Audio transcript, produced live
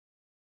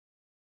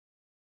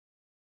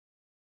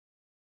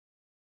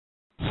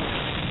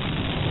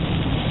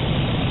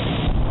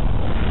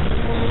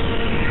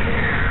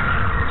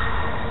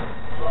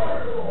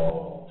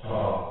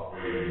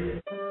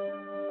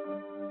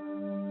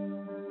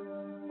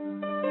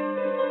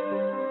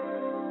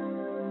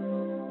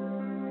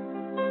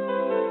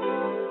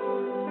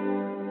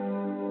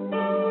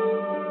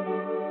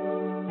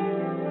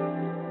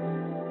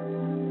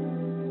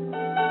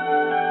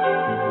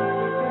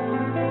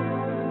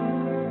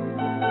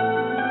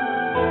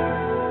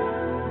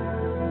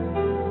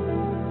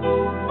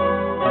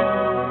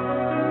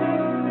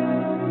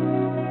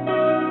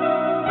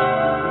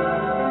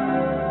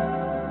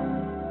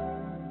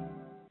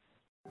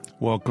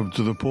Welcome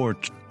to the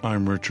Porch.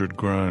 I'm Richard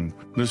Grun.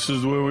 This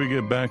is where we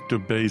get back to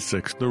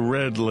basics, the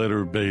red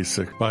letter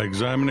basic, by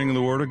examining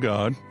the Word of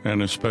God,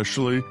 and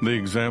especially the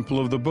example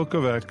of the Book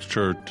of Acts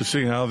Church, to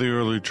see how the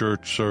early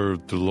church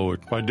served the Lord.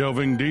 By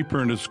delving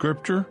deeper into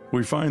Scripture,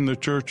 we find the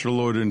church the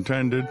Lord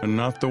intended and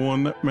not the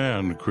one that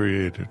man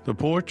created. The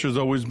Porch has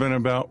always been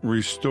about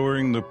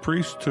restoring the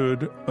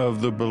priesthood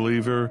of the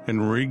believer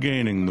and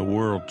regaining the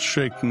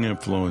world-shaking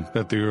influence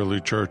that the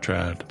early church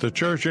had. The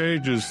church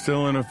age is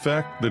still in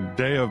effect. The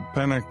day of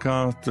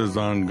Pentecost is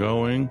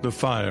ongoing. The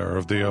fire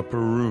of the upper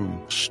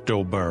room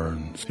still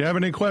burns. If you have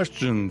any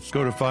questions,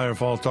 go to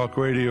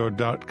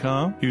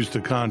firefalltalkradio.com, use the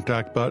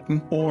contact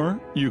button,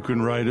 or you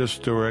can write us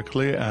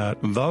directly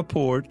at the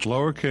Porch,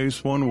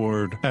 lowercase one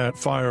word, at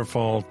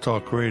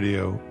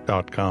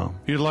firefalltalkradio.com.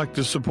 If you'd like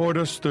to support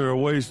us, there are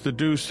ways to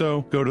do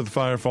so. Go to the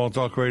Firefall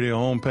Talk Radio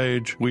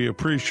homepage. We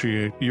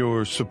appreciate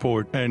your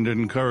support and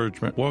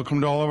encouragement.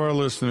 Welcome to all of our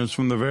listeners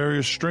from the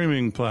various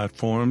streaming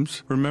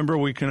platforms. Remember,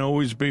 we can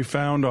always be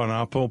found on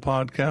Apple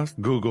Podcasts,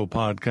 Google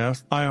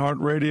Podcasts,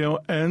 iHeartRadio,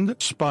 and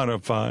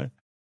Spotify.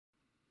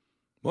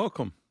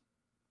 Welcome.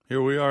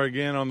 Here we are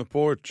again on the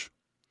porch.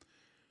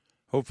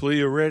 Hopefully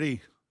you're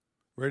ready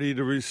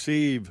to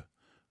receive,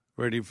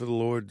 ready for the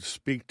Lord to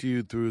speak to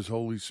you through His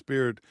Holy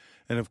Spirit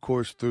and, of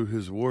course, through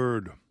His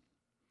Word.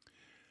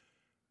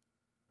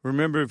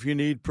 Remember, if you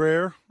need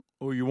prayer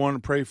or you want to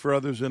pray for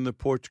others in the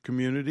Porch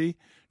community,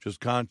 just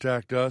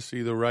contact us.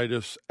 Either write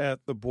us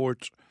at the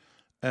Porch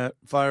at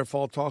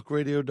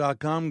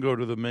firefalltalkradio.com, go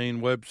to the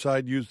main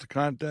website, use the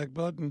contact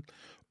button,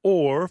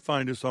 or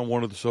find us on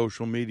one of the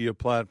social media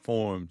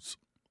platforms.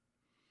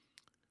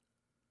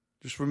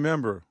 Just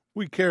remember,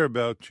 we care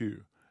about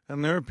you,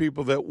 and there are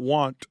people that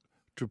want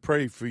to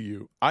pray for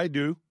you. I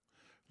do.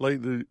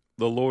 Lately,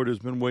 the Lord has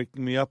been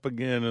waking me up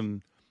again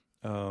in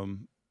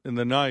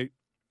the night,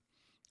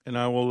 and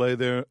I will lay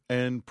there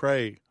and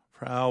pray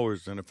for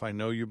hours. And if I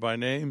know you by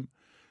name,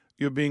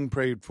 you're being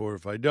prayed for.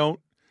 If I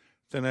don't,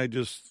 then I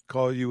just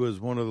call you as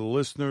one of the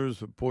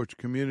listeners of Porch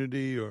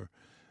Community or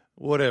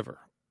whatever.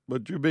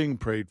 But you're being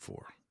prayed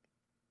for.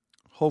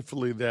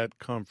 Hopefully that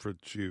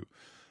comforts you.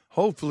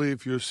 Hopefully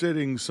if you're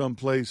sitting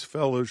someplace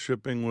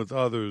fellowshipping with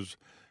others,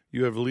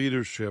 you have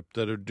leadership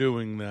that are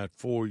doing that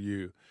for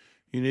you.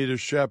 You need a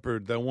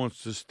shepherd that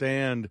wants to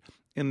stand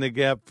in the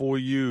gap for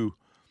you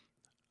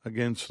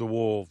against the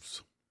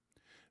wolves.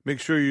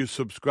 Make sure you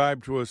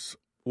subscribe to us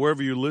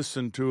wherever you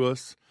listen to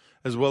us,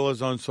 as well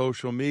as on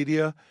social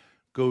media.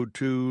 Go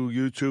to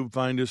YouTube,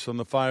 find us on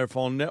the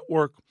Firefall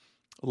Network.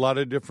 A lot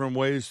of different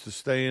ways to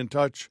stay in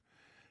touch.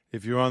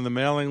 If you're on the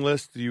mailing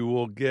list, you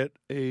will get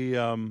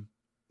a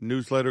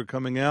newsletter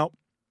coming out.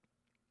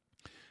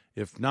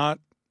 If not,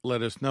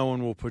 let us know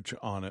and we'll put you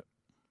on it.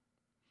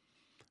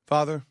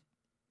 Father,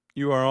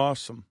 you are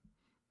awesome.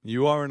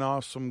 You are an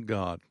awesome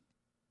God.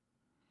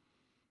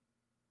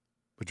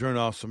 But you're an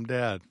awesome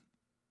Dad.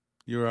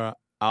 You're our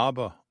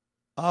Abba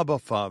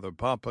Father,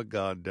 Papa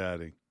God,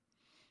 Daddy.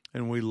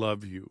 And we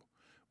love you.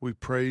 We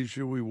praise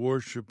you. We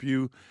worship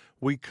you.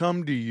 We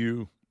come to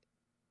you,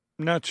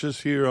 not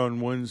just here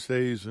on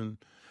Wednesdays and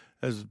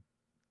as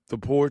the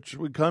Porch.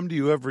 We come to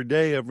you every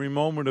day, every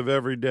moment of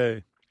every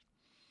day.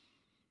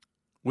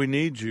 We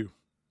need you.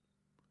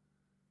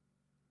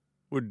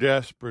 We're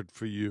desperate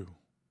for you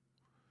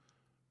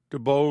to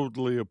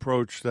boldly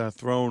approach that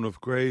throne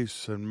of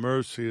grace and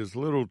mercy as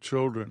little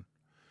children,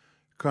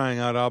 crying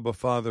out, Abba,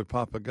 Father,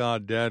 Papa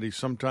God, Daddy,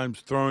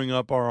 sometimes throwing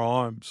up our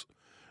arms,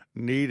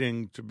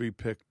 needing to be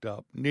picked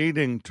up,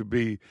 needing to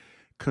be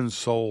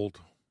consoled.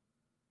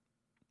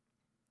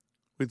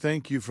 We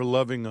thank you for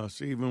loving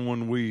us even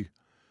when we're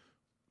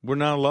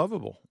not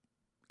lovable.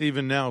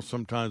 Even now,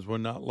 sometimes we're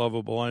not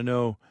lovable. I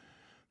know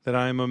that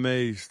I am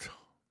amazed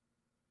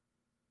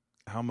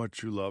how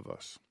much you love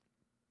us.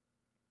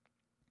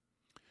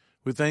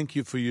 We thank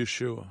you for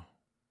Yeshua,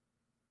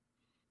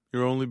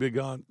 your only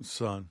begotten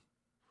Son,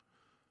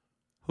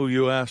 who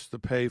you asked to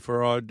pay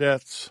for our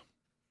debts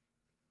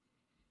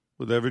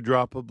with every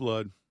drop of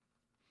blood,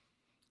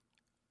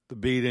 the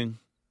beating,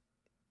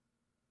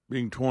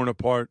 being torn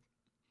apart,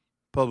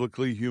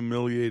 publicly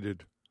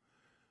humiliated,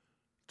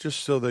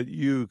 just so that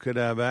you could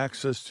have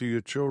access to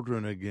your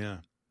children again,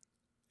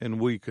 and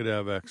we could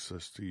have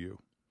access to you.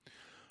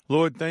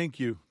 Lord, thank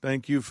you.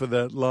 Thank you for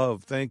that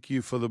love. Thank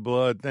you for the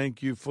blood.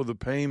 Thank you for the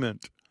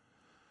payment.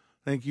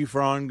 Thank you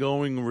for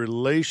ongoing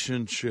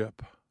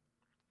relationship,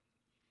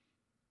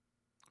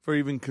 for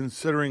even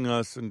considering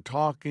us and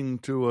talking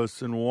to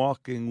us and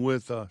walking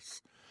with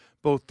us,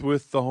 both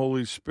with the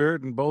Holy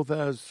Spirit and both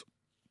as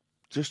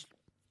just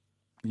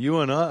you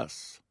and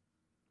us.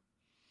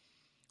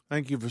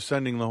 Thank you for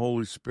sending the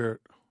Holy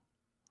Spirit.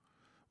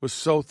 We're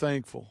so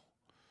thankful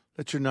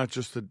that you're not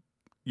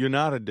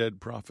a dead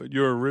prophet.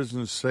 You're a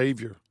risen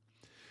Savior.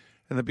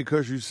 And that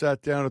because you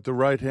sat down at the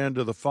right hand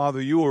of the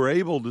Father, you were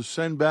able to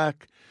send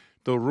back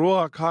the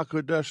Ruach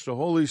HaKodesh, the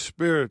Holy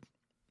Spirit,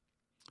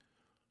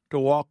 to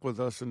walk with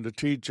us and to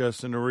teach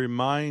us and to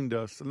remind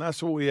us. And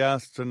that's what we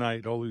ask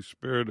tonight, Holy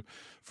Spirit.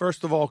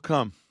 First of all,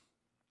 come.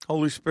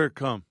 Holy Spirit,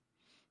 come.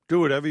 Do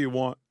whatever you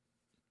want.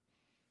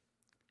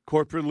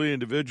 corporately,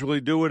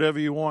 individually. Do whatever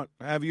you want.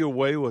 Have your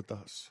way with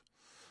us.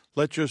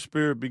 Let your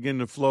spirit begin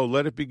to flow.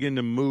 Let it begin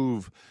to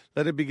move.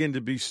 Let it begin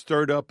to be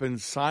stirred up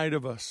inside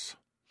of us.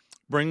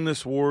 Bring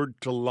this word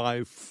to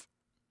life.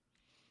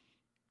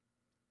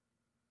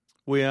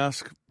 We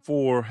ask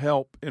for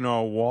help in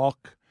our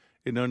walk,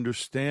 in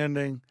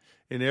understanding,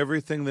 in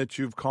everything that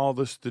you've called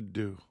us to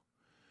do.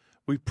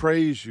 We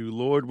praise you,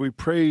 Lord. We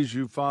praise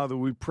you, Father.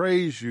 We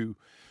praise you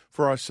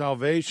for our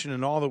salvation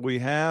and all that we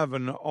have,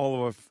 and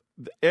all of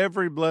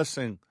every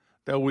blessing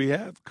that we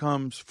have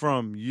comes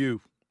from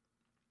you.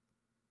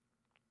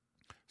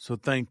 So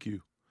thank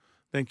you.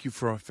 Thank you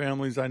for our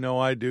families. I know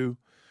I do.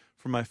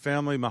 For my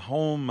family, my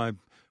home, my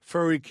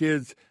furry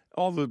kids,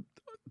 all the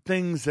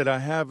things that I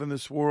have in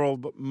this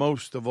world, but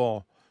most of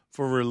all,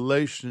 for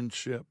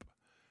relationship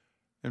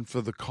and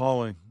for the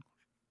calling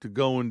to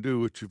go and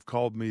do what you've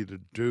called me to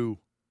do.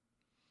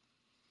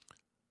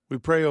 We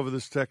pray over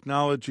this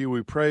technology.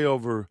 We pray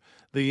over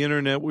the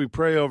internet. We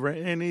pray over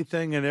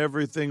anything and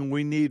everything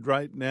we need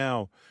right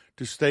now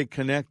to stay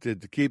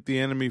connected, to keep the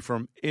enemy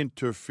from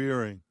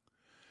interfering.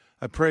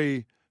 I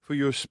pray for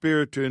your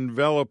spirit to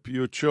envelop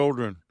your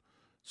children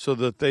so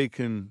that they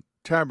can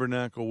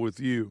tabernacle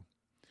with you,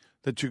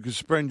 that you can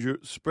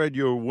spread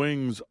your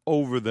wings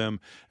over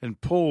them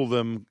and pull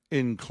them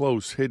in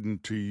close, hidden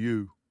to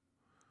you.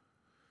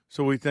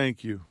 So we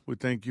thank you. We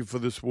thank you for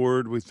this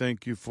word. We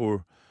thank you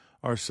for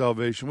our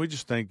salvation. We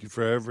just thank you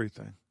for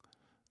everything.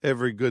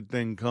 Every good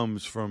thing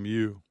comes from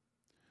you.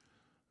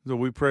 So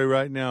we pray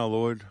right now,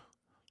 Lord,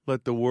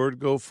 let the word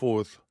go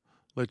forth.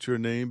 Let your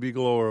name be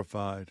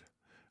glorified.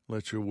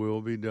 Let your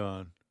will be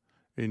done.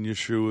 In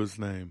Yeshua's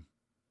name,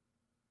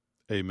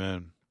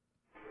 amen.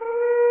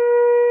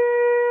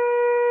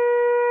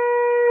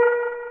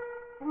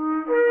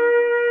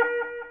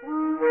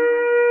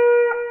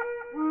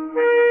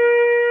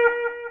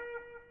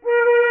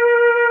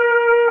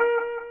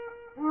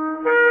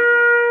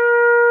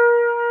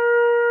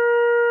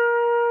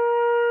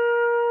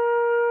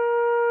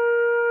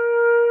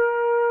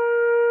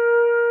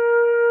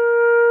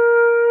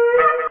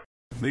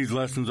 These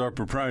lessons are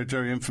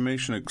proprietary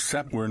information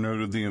except where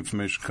noted the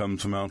information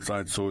comes from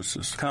outside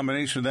sources.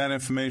 Combination of that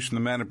information,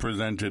 the matter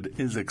presented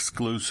is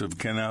exclusive,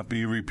 cannot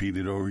be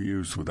repeated or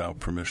used without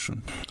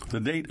permission. The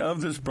date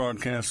of this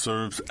broadcast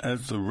serves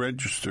as the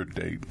registered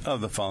date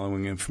of the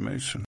following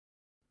information.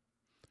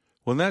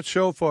 When that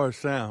shofar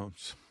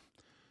sounds,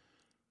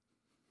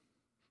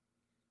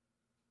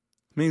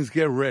 it means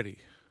get ready.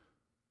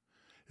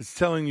 It's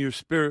telling your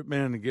spirit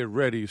man to get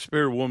ready, your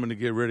spirit woman to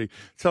get ready.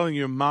 It's telling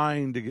your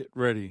mind to get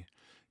ready.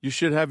 You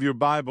should have your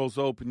Bibles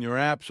open, your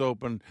apps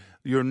open,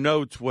 your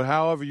notes,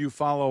 however you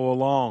follow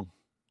along.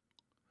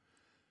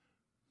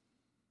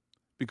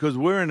 Because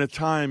we're in a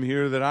time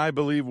here that I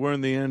believe we're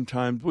in the end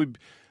times. We've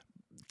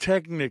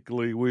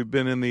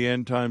been in the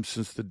end times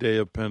since the day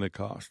of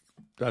Pentecost.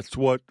 That's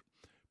what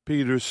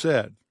Peter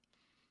said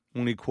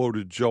when he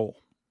quoted Joel.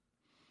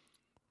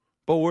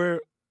 But we're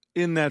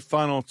in that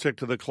final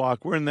tick of the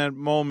clock. We're in that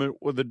moment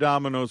where the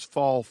dominoes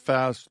fall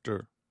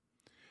faster.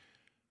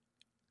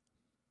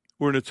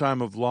 We're in a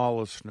time of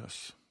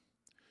lawlessness.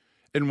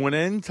 And when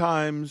end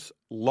times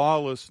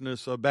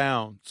lawlessness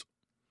abounds,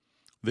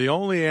 the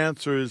only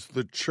answer is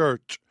the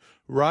church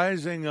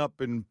rising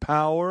up in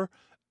power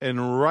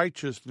and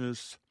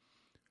righteousness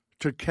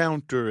to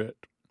counter it.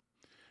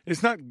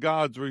 It's not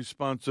God's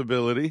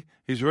responsibility.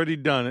 He's already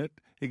done it.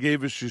 He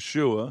gave us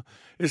Yeshua.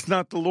 It's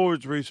not the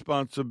Lord's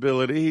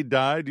responsibility. He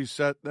died. He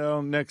sat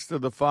down next to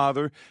the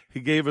Father.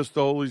 He gave us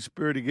the Holy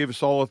Spirit. He gave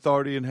us all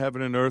authority in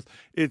heaven and earth.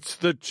 It's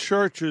the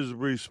church's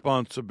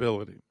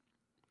responsibility.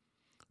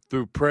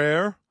 Through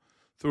prayer,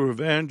 through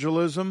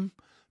evangelism,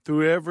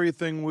 through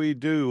everything we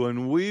do.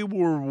 And we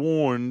were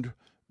warned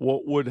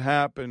what would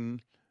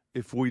happen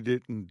if we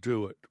didn't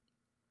do it.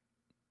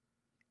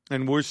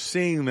 And we're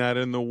seeing that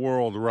in the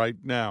world right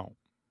now.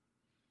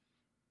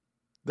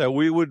 That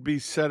we would be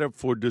set up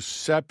for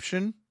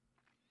deception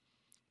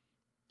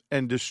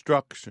and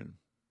destruction.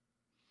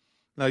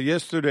 Now,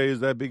 yesterday,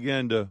 as I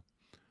began to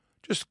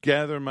just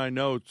gather my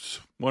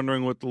notes,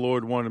 wondering what the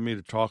Lord wanted me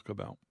to talk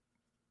about,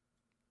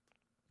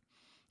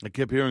 I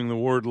kept hearing the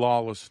word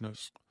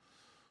lawlessness.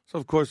 So,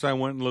 of course, I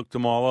went and looked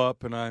them all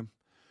up, and I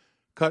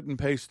cut and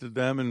pasted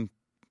them. And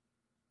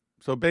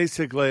so,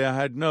 basically, I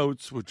had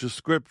notes, which are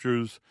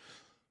scriptures,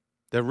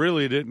 that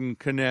really didn't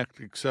connect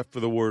except for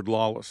the word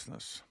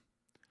lawlessness.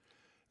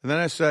 And then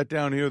I sat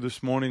down here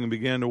this morning and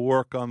began to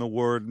work on the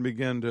word and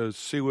began to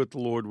see what the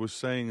Lord was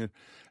saying.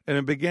 And I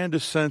began to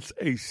sense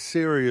a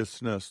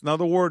seriousness. Now,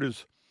 the word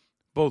is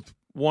both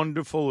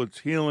wonderful, it's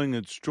healing,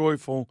 it's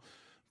joyful,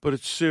 but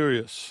it's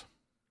serious.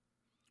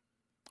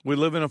 We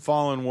live in a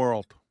fallen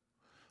world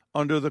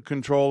under the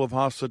control of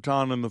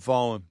Hasatan and the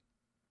fallen.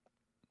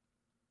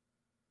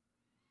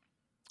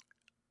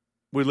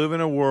 We live in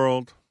a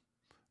world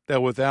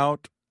that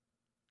without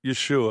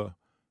Yeshua,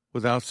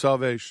 without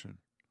salvation,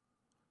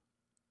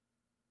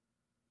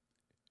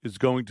 is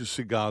going to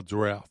see God's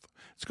wrath.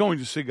 It's going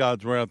to see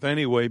God's wrath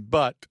anyway,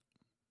 but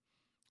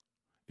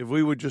if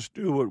we would just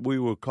do what we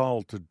were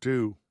called to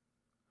do,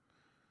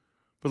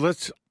 But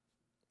let's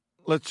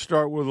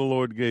start where the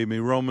Lord gave me,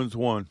 Romans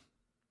 1,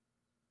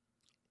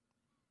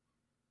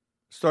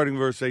 starting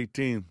verse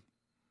 18.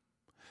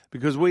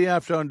 Because we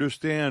have to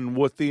understand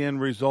what the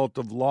end result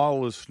of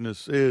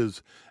lawlessness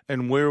is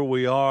and where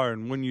we are.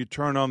 And when you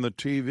turn on the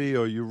TV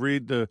or you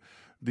read the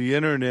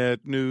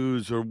internet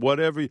news or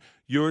whatever,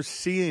 you're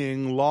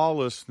seeing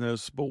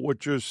lawlessness, but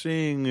what you're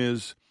seeing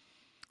is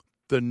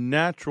the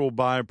natural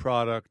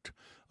byproduct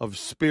of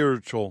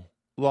spiritual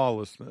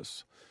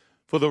lawlessness.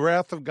 For the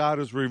wrath of God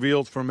is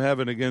revealed from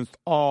heaven against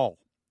all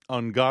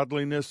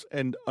ungodliness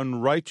and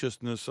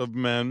unrighteousness of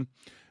men,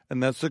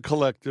 and that's a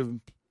collective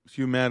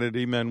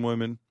humanity, men,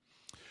 women,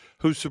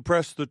 who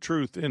suppress the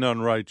truth in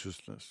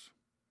unrighteousness.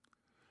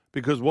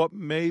 Because what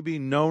may be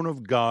known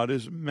of God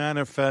is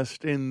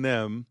manifest in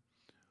them,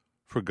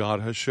 for God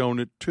has shown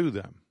it to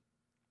them.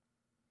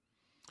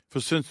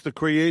 For since the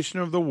creation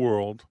of the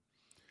world,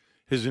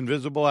 his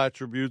invisible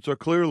attributes are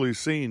clearly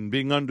seen,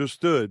 being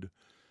understood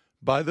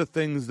by the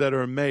things that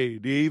are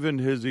made, even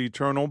his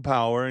eternal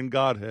power and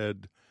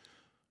Godhead,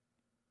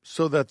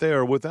 so that they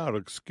are without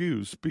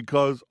excuse,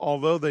 because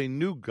although they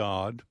knew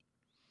God,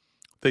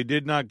 they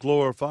did not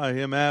glorify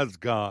him as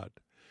God,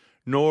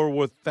 nor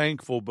were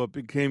thankful, but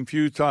became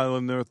futile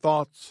in their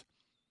thoughts,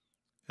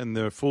 and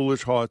their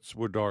foolish hearts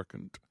were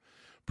darkened.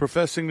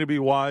 Professing to be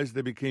wise,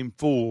 they became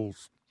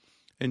fools,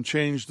 and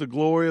changed the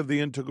glory of the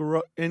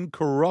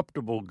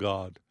incorruptible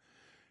God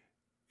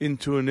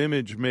into an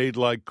image made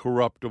like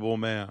corruptible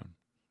man,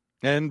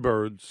 and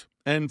birds,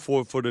 and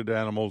four-footed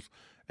animals,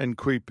 and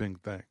creeping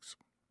things.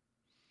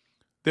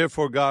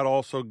 Therefore God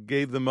also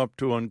gave them up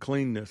to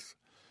uncleanness,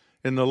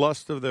 in the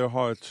lust of their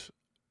hearts,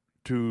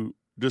 to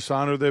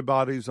dishonor their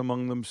bodies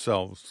among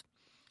themselves,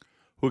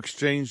 who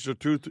exchanged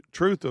the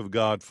truth of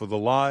God for the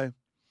lie,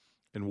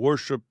 and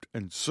worshipped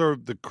and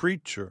served the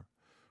creature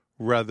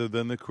rather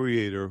than the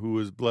Creator, who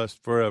is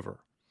blessed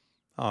forever.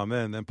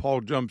 Amen. Then Paul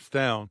jumps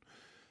down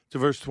to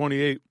verse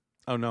 28.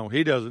 Oh, no,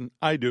 he doesn't.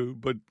 I do,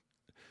 but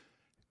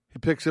he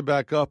picks it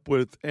back up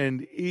with,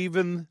 and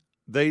even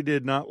they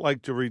did not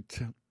like to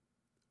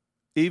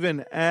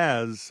even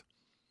as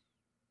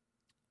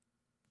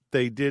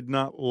they did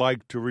not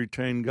like to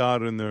retain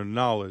God in their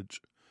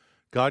knowledge,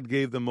 God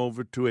gave them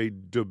over to a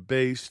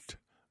debased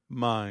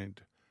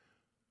mind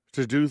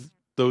to do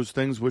those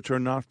things which are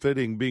not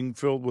fitting, being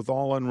filled with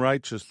all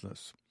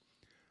unrighteousness,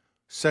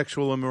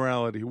 sexual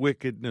immorality,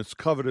 wickedness,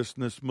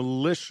 covetousness,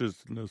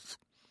 maliciousness,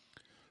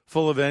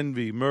 full of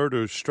envy,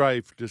 murder,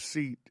 strife,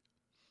 deceit,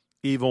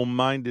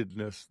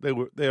 evil-mindedness.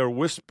 They are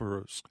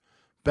whisperers,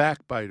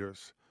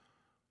 backbiters,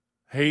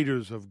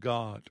 haters of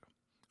God,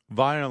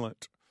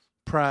 violent,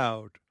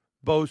 proud,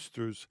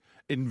 boasters,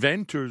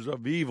 inventors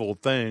of evil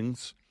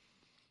things,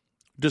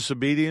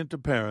 disobedient to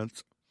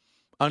parents,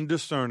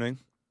 undiscerning,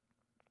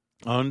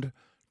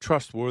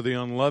 untrustworthy,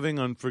 unloving,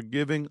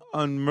 unforgiving,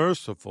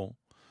 unmerciful,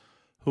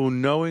 who,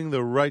 knowing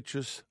the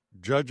righteous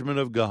judgment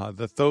of God,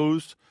 that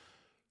those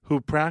who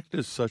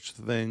practice such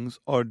things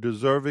are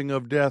deserving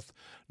of death,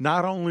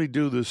 not only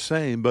do the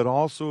same, but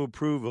also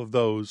approve of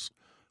those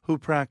who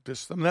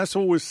practice them. That's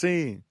what we're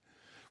seeing.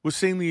 We're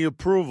seeing the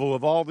approval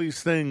of all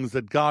these things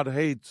that God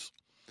hates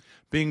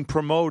being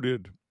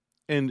promoted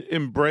and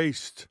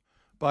embraced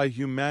by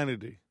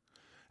humanity.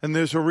 And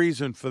there's a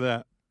reason for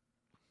that.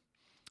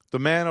 The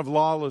man of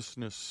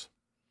lawlessness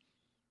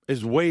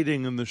is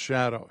waiting in the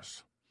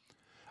shadows.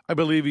 I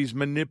believe he's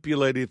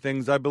manipulating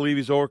things. I believe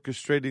he's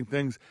orchestrating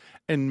things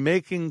and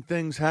making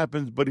things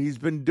happen. But he's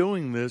been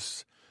doing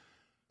this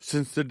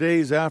since the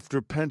days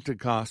after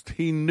Pentecost.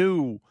 He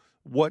knew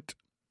what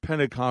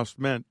Pentecost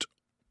meant.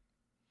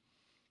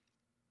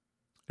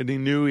 And he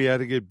knew he had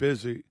to get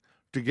busy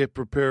to get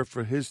prepared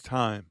for his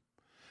time.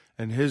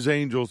 And his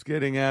angels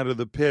getting out of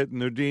the pit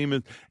and their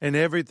demons and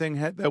everything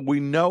that we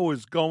know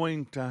is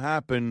going to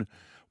happen.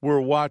 We're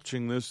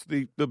watching this.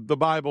 The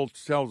Bible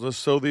tells us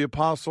so. The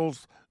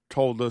apostles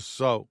told us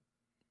so.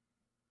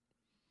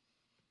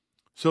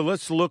 So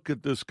let's look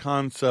at this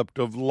concept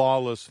of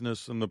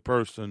lawlessness and the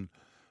person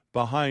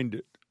behind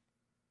it.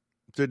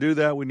 To do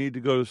that, we need to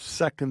go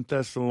to 2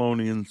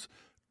 Thessalonians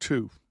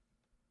 2.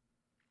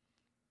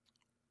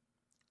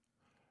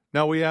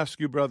 Now we ask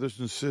you,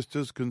 brothers and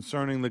sisters,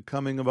 concerning the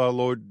coming of our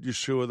Lord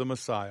Yeshua the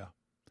Messiah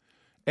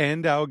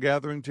and our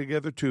gathering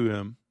together to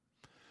him,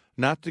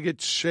 not to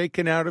get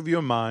shaken out of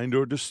your mind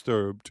or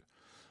disturbed,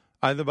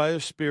 either by a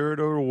spirit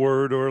or a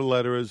word or a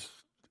letter, as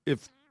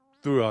if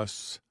through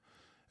us,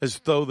 as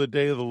though the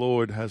day of the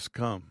Lord has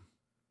come.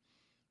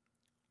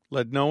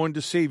 Let no one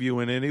deceive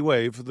you in any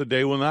way, for the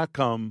day will not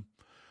come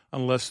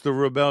unless the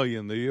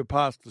rebellion, the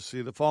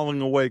apostasy, the falling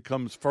away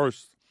comes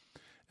first,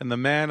 and the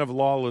man of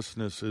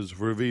lawlessness is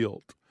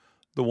revealed,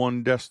 the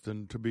one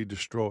destined to be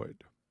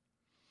destroyed.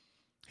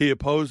 He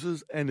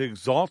opposes and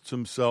exalts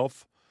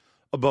himself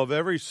above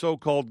every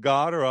so-called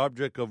God or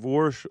object of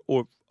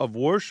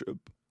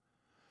worship,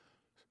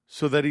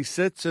 so that he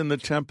sits in the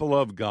temple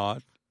of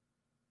God,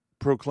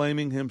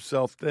 proclaiming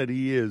himself that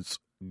he is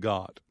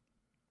God.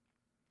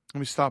 Let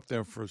me stop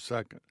there for a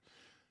second.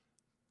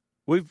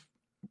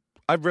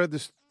 I've read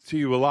this to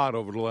you a lot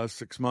over the last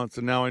 6 months,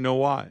 and now I know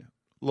why.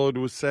 Lord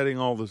was setting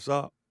all this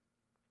up.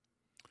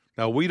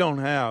 Now, we don't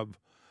have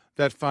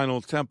that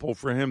final temple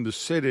for him to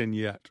sit in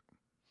yet.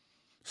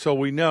 So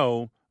we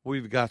know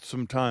we've got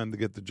some time to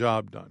get the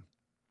job done.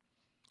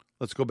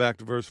 Let's go back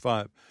to verse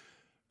 5.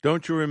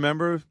 Don't you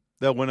remember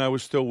that when I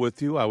was still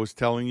with you, I was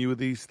telling you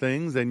these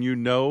things, and you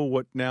know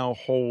what now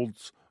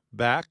holds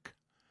back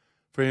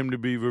for him to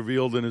be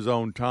revealed in his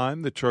own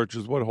time? The church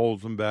is what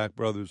holds him back,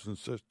 brothers and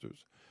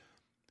sisters.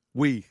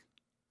 We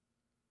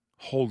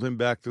hold him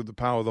back through the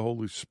power of the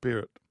Holy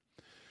Spirit.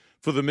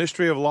 For the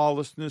mystery of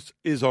lawlessness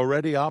is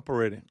already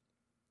operating.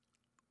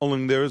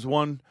 Only there is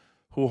one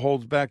who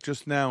holds back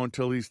just now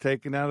until he's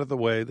taken out of the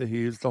way, that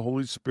he is the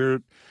Holy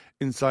Spirit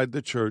inside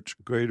the church.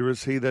 Greater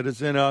is he that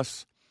is in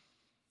us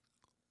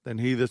than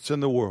he that's in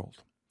the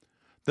world.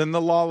 Then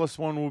the lawless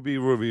one will be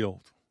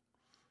revealed.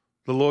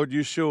 The Lord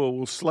Yeshua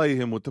will slay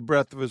him with the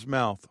breath of his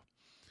mouth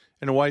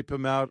and wipe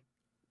him out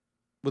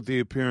with the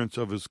appearance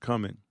of his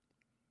coming,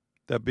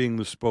 that being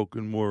the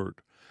spoken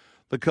word.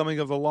 The coming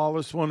of the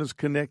lawless one is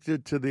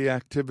connected to the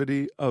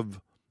activity of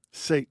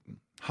Satan,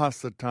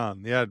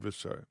 Hasatan, the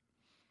adversary,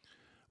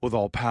 with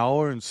all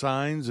power and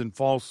signs and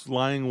false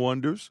lying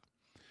wonders,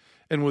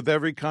 and with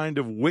every kind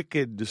of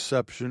wicked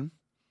deception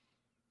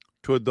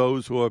toward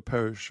those who are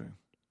perishing.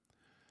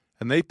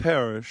 And they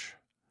perish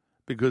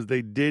because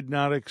they did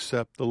not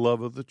accept the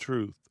love of the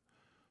truth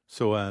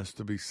so as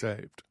to be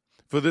saved.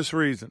 For this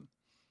reason,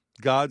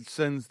 God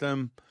sends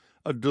them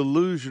a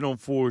delusional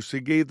force.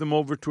 He gave them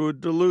over to a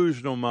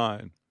delusional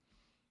mind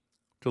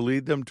to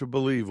lead them to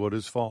believe what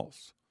is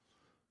false,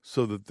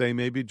 so that they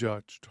may be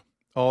judged.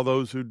 All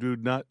those who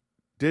did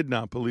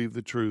not believe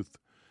the truth,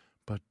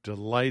 but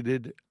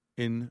delighted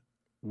in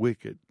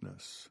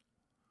wickedness.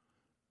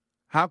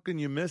 How can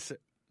you miss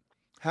it?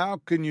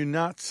 How can you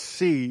not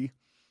see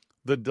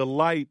the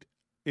delight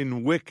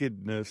in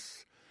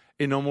wickedness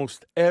in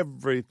almost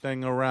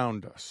everything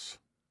around us?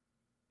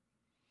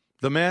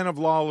 The man of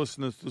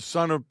lawlessness, the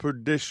son of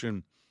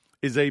perdition,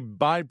 is a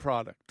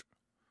byproduct.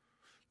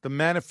 The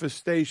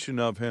manifestation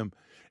of him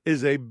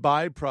is a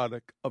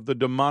byproduct of the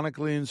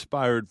demonically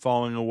inspired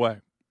falling away.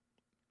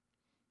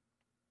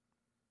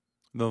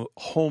 The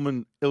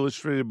Holman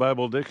Illustrated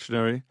Bible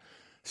Dictionary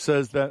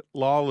says that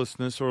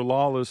lawlessness or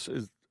lawless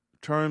is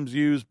terms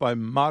used by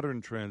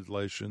modern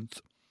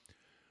translations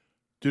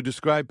to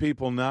describe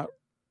people not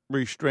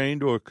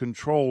restrained or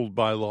controlled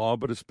by law,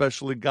 but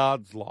especially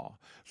God's law.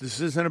 This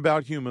isn't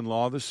about human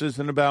law. This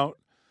isn't about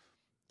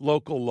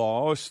local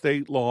law or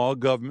state law,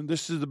 government.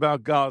 This is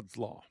about God's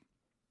law.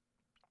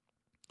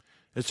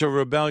 It's a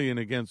rebellion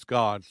against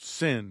God.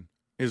 Sin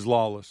is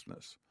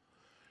lawlessness.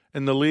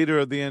 And the leader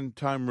of the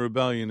end-time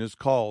rebellion is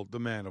called the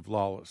man of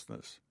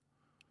lawlessness.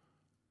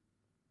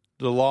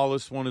 The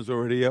lawless one is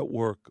already at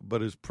work,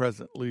 but is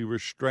presently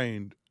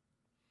restrained.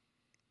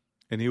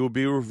 And he will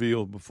be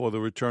revealed before the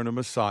return of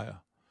Messiah,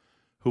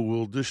 who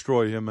will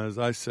destroy him, as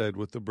I said,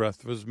 with the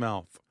breath of his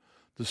mouth,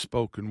 the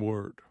spoken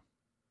word.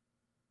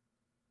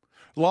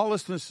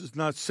 Lawlessness is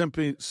not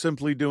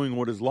simply doing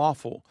what is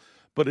lawful,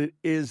 but it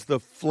is the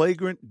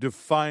flagrant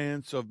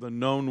defiance of the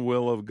known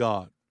will of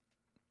God.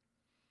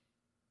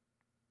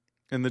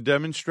 And the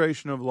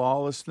demonstration of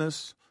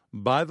lawlessness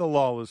by the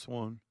lawless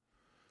one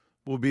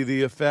will be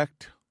the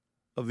effect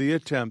of the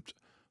attempt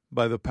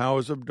by the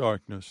powers of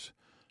darkness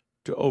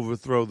to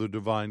overthrow the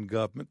divine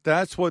government.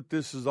 That's what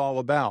this is all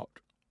about.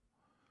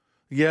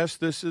 Yes,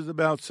 this is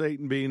about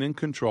Satan being in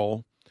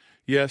control.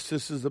 Yes,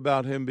 this is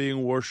about him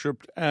being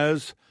worshipped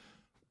as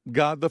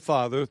God the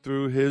Father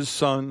through his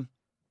Son,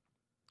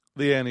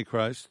 the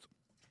Antichrist.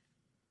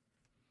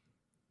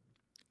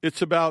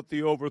 It's about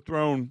the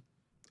overthrowing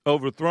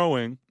of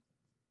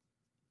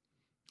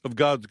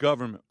God's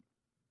government.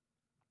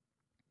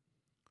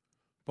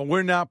 But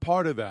we're not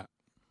part of that.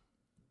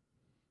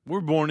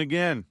 We're born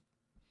again.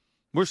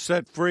 We're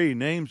set free.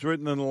 Names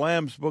written in the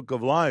Lamb's Book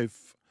of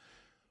Life.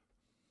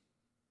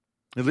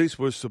 At least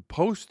we're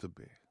supposed to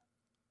be.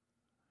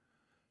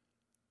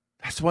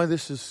 That's why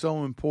this is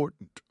so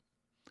important.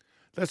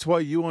 That's why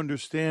you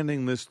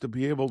understanding this to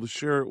be able to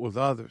share it with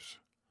others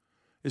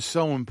is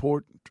so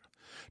important.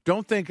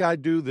 Don't think I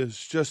do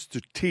this just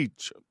to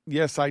teach.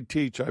 Yes, I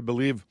teach. I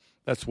believe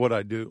that's what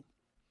I do.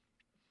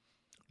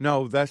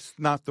 No, that's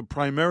not the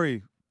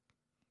primary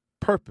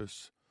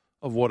purpose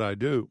of what I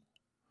do.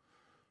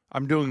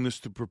 I'm doing this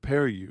to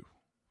prepare you.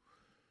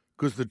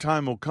 Because the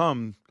time will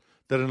come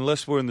that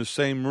unless we're in the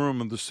same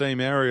room, in the same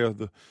area,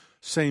 the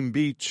same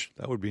beach,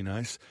 that would be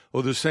nice,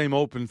 or the same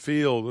open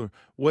field, or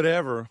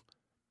whatever,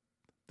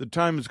 the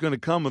time is going to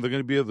come when they're going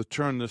to be able to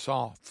turn this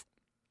off.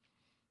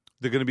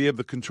 They're going to be able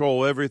to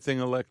control everything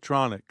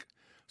electronic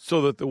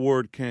so that the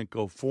word can't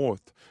go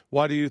forth.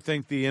 Why do you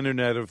think the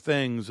Internet of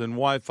Things and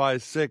Wi-Fi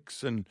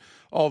 6 and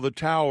all the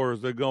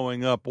towers are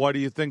going up? Why do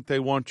you think they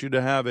want you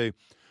to have a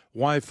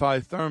Wi-Fi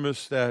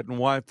thermostat and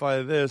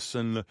Wi-Fi this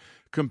and the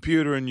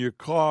computer in your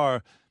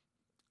car?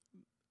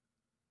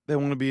 They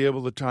want to be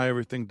able to tie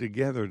everything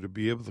together, to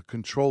be able to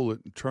control it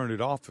and turn it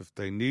off if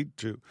they need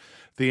to.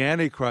 The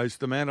Antichrist,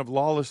 the man of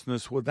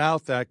lawlessness,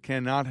 without that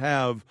cannot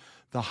have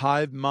the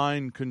hive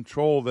mind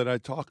control that I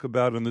talk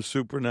about in the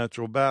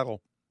supernatural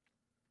battle.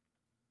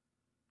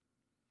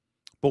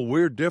 But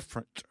we're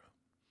different.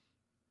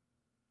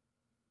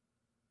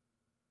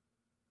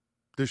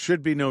 There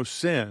should be no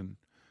sin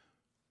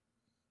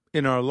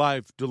in our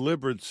life,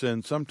 deliberate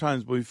sin.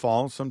 Sometimes we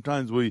fall,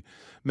 sometimes we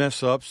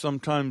mess up,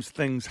 sometimes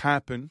things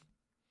happen.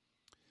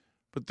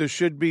 But there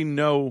should be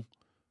no,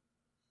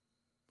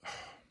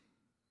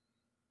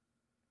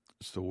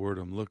 it's the word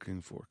I'm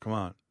looking for. Come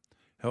on,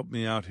 help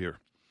me out here.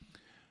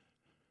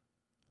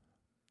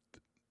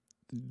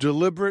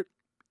 Deliberate,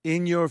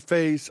 in your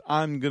face,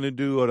 I'm going to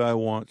do what I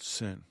want,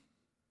 sin.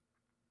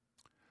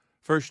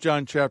 1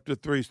 John chapter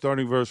 3,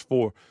 starting verse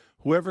 4.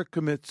 Whoever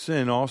commits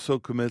sin also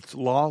commits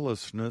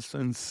lawlessness,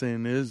 and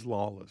sin is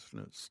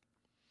lawlessness.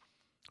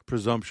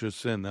 Presumptuous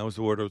sin, that was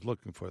the word I was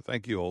looking for.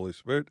 Thank you, Holy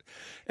Spirit.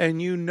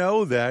 And you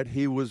know that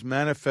he was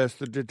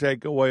manifested to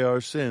take away our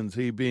sins,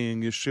 he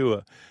being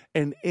Yeshua.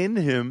 And in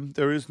him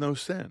there is no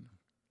sin.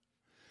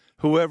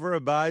 Whoever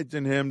abides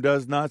in him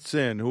does not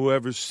sin.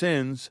 Whoever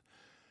sins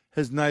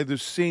has neither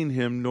seen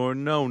him nor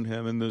known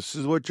him. And this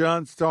is what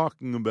John's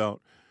talking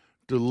about.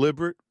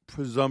 Deliberate,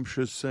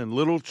 presumptuous sin.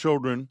 Little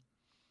children,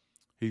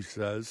 he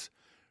says,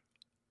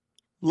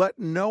 let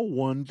no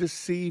one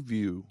deceive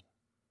you.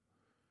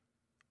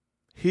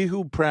 He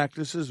who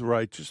practices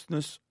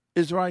righteousness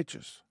is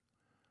righteous,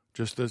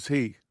 just as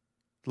he,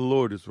 the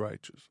Lord, is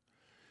righteous.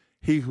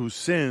 He who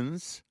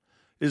sins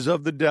is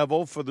of the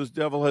devil, for the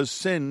devil has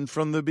sinned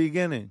from the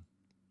beginning.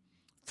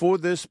 For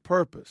this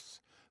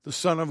purpose, the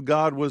Son of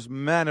God was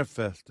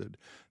manifested,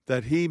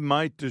 that he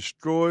might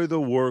destroy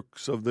the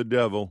works of the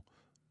devil.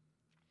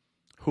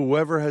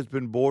 Whoever has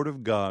been born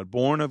of God,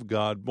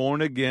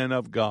 born again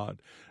of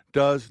God,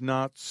 does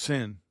not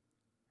sin.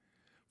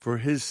 For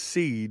his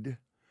seed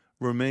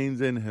remains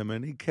in him,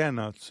 and he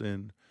cannot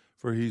sin,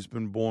 for he's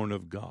been born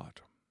of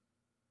God.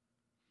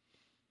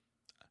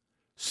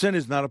 Sin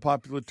is not a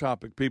popular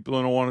topic.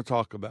 People don't want to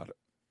talk about it.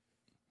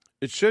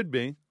 It should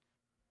be.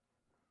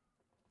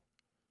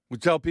 We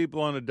tell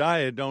people on a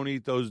diet, don't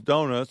eat those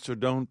donuts or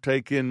don't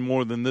take in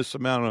more than this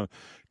amount of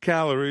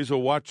calories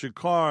or watch your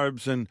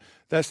carbs, and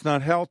that's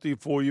not healthy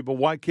for you. But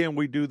why can't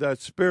we do that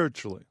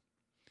spiritually?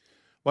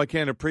 Why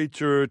can't a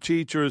preacher or a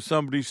teacher or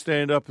somebody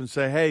stand up and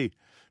say, hey,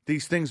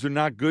 these things are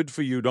not good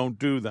for you, don't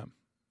do them?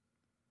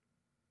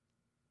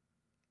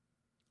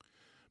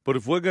 But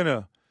if we're going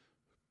to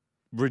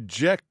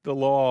reject the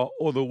law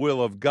or the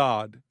will of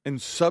God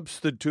and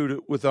substitute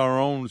it with our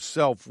own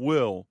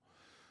self-will,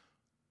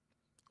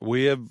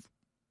 we have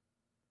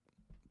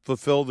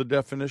fulfilled the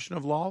definition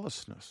of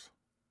lawlessness.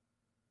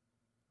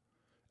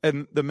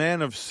 And the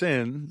man of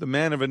sin, the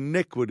man of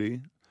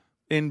iniquity,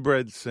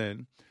 inbred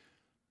sin,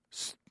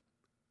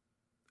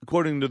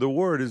 according to the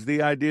word, is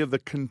the idea of the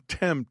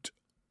contempt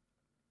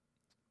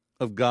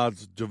of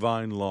God's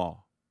divine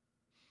law.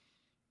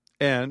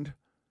 And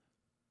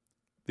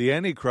the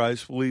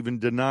Antichrist will even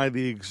deny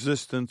the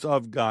existence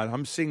of God.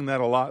 I'm seeing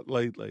that a lot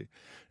lately.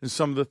 In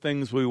some of the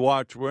things we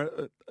watch, where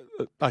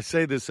I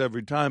say this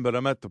every time, but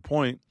I'm at the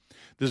point,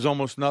 there's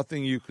almost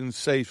nothing you can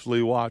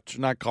safely watch,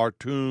 not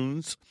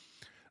cartoons,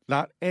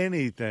 not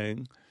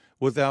anything,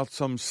 without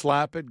some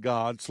slap at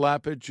God,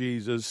 slap at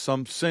Jesus,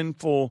 some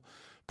sinful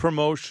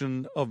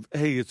promotion of,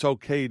 hey, it's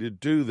okay to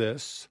do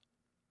this.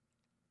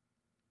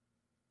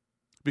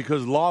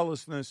 Because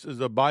lawlessness is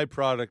a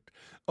byproduct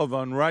of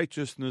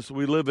unrighteousness.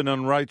 We live in an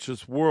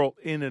unrighteous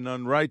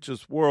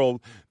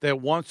world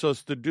that wants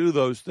us to do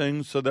those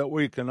things so that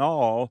we can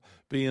all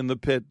be in the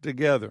pit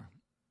together.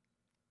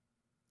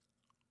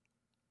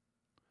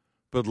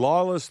 But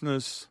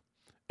lawlessness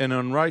and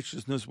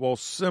unrighteousness, while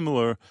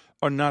similar,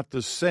 are not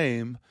the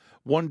same.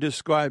 One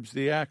describes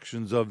the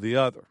actions of the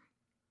other.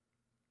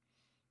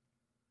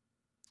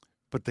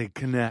 But they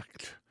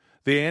connect.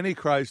 The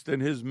Antichrist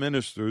and his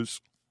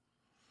ministers,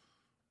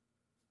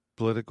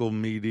 political,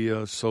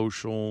 media,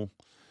 social,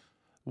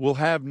 will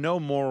have no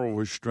moral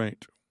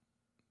restraint,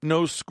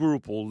 no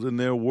scruples in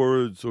their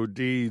words or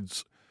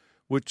deeds,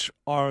 which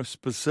are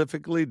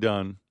specifically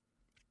done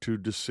to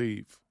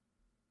deceive.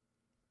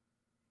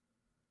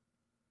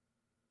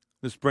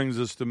 This brings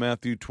us to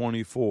Matthew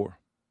 24.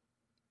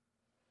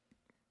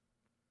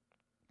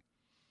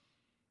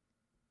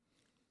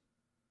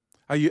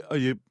 Are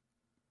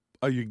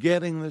you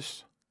getting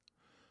this?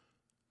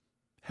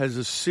 Has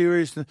a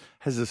seriousness,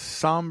 has a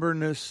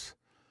somberness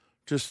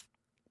just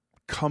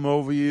come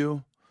over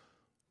you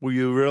where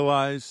you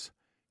realize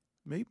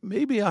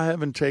maybe I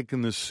haven't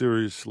taken this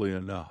seriously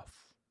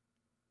enough?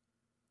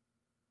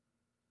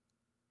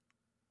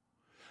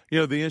 You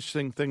know, the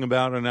interesting thing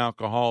about an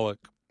alcoholic,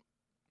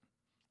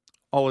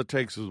 all it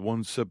takes is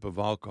one sip of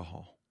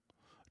alcohol.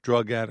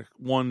 Drug addict,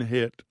 one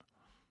hit,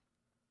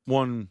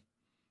 one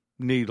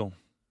needle,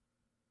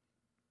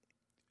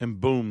 and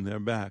boom, they're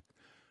back.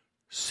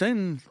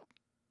 Sin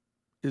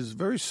is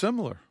very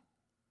similar.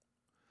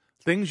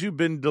 Things you've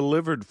been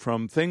delivered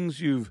from,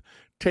 things you've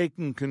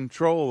taken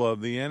control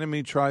of, the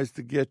enemy tries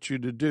to get you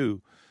to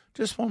do.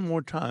 Just one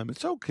more time.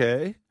 It's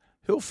okay.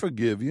 He'll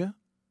forgive you.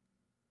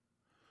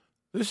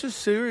 This is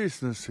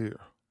seriousness here.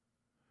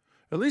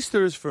 At least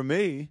there is for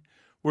me.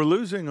 We're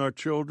losing our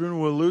children.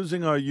 We're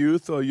losing our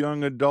youth, our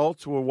young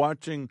adults. We're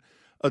watching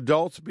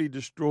adults be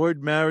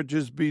destroyed,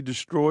 marriages be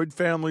destroyed,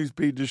 families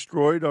be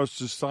destroyed, our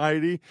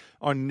society,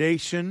 our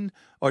nation,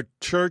 our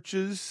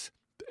churches,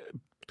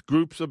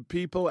 groups of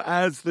people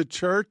as the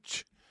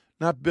church,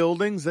 not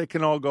buildings. They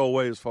can all go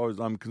away as far as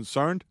I'm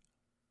concerned.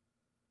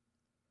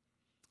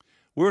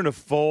 We're in a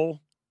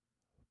full-pronged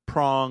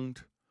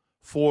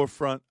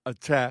forefront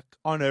attack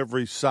on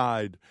every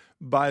side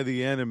by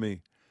the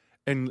enemy.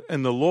 And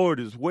the Lord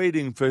is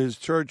waiting for his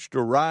church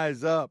to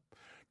rise up,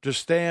 to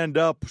stand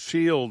up,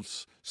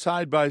 shields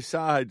side by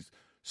side,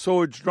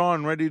 swords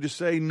drawn, ready to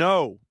say,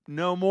 no,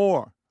 no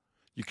more.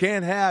 You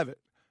can't have it.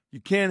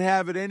 You can't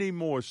have it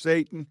anymore,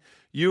 Satan.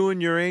 You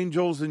and your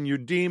angels and your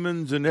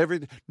demons and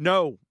everything.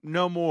 No,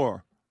 no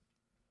more.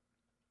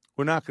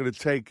 We're not going to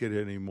take it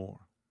anymore.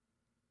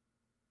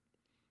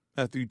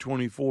 Matthew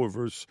 24,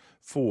 verse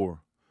 4.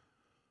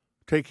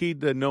 Take heed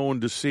that no one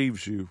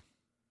deceives you.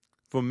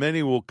 For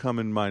many will come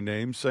in my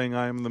name, saying,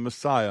 I am the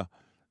Messiah,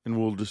 and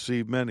will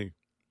deceive many.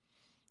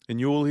 And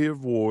you will hear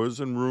of wars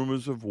and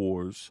rumors of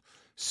wars.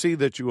 See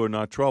that you are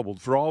not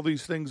troubled, for all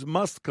these things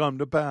must come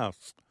to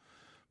pass.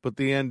 But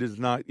the end is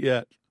not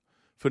yet.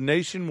 For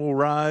nation will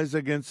rise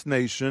against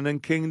nation,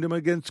 and kingdom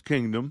against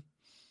kingdom.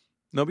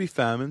 There'll be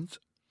famines,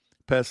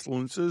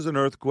 pestilences, and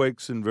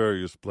earthquakes in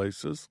various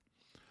places.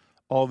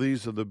 All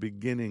these are the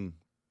beginning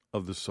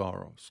of the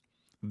sorrows.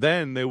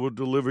 Then they will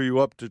deliver you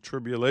up to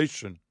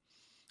tribulation,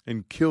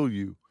 and kill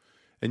you,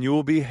 and you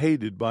will be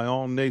hated by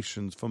all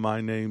nations for my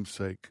name's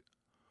sake.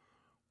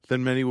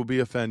 Then many will be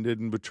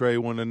offended and betray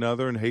one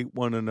another and hate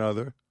one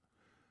another.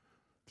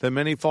 Then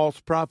many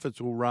false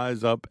prophets will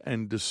rise up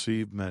and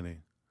deceive many.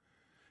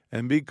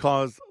 And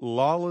because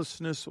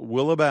lawlessness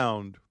will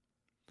abound,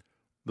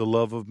 the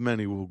love of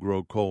many will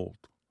grow cold.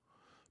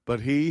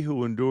 But he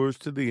who endures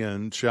to the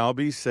end shall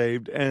be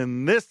saved,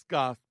 and this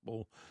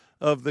gospel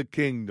of the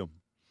kingdom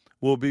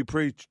will be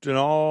preached in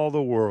all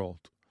the world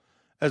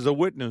as a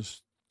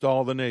witness to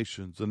all the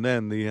nations, and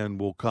then the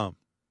end will come.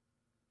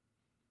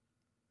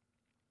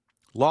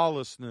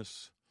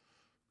 Lawlessness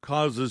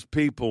causes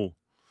people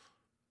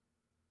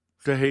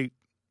to hate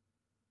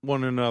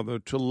one another,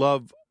 to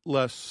love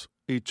less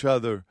each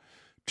other,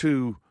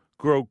 to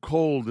grow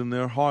cold in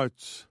their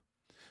hearts.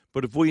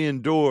 But if we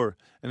endure,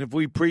 and if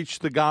we preach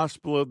the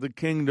gospel of the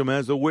kingdom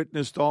as a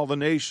witness to all the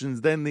nations,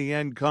 then the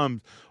end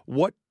comes.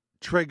 What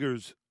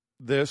triggers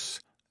this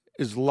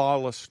is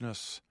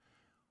lawlessness.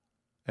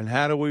 And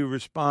how do we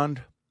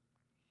respond?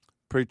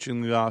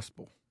 Preaching the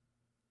gospel.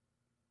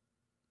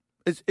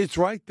 It's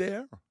right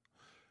there.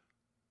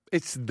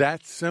 It's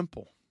that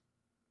simple.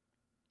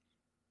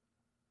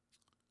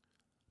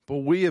 But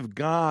we have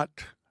got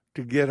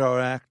to get our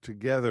act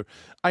together.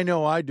 I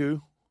know I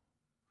do.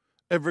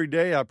 Every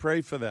day I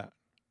pray for that.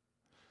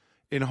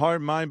 In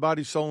heart, mind,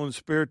 body, soul, and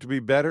spirit to be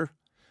better.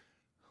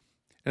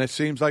 And it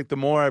seems like the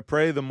more I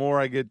pray, the more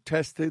I get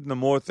tested, and the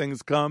more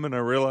things come, and I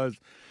realize,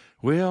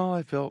 well,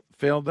 I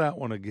failed that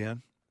one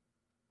again.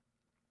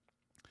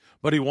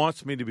 But he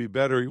wants me to be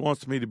better. He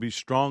wants me to be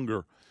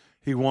stronger.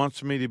 He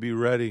wants me to be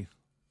ready.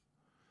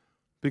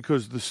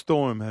 Because the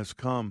storm has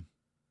come.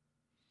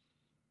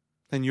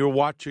 And you're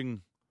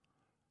watching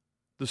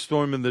the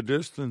storm in the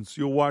distance.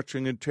 You're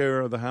watching it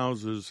tear the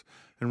houses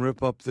and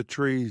rip up the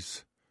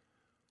trees.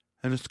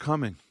 And it's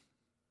coming.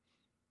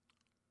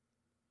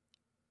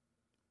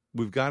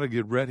 We've got to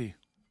get ready.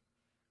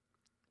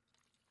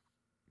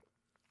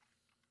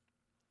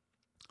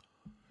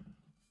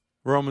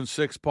 Romans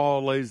 6,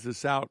 Paul lays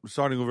this out,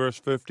 starting with verse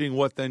 15.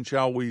 What then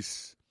shall we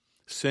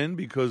sin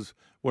because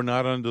we're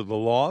not under the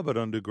law, but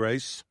under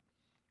grace?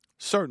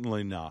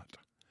 Certainly not.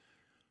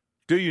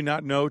 Do you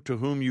not know to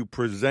whom you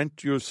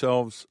present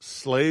yourselves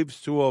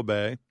slaves to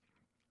obey?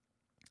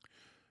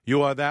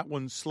 You are that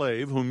one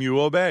slave whom you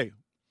obey,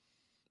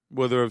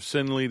 whether of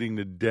sin leading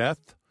to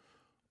death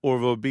or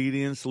of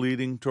obedience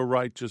leading to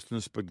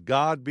righteousness. But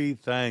God be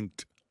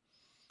thanked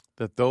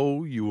that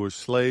though you were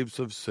slaves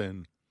of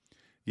sin,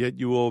 yet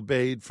you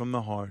obeyed from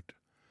the heart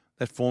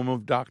that form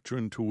of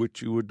doctrine to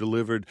which you were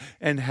delivered.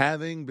 And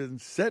having been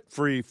set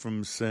free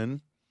from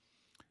sin,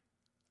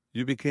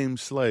 you became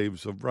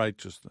slaves of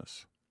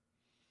righteousness.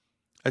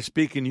 I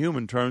speak in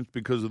human terms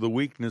because of the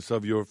weakness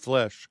of your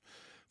flesh.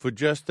 For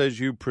just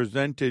as you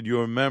presented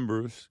your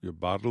members, your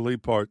bodily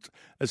parts,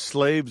 as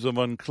slaves of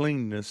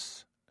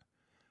uncleanness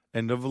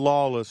and of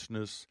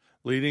lawlessness,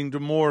 leading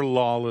to more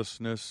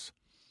lawlessness,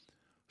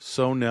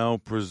 so now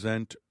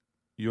present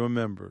your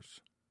members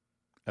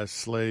as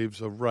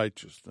slaves of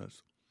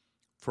righteousness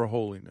for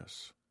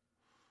holiness.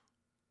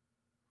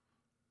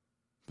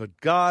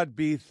 But God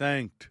be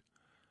thanked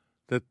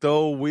that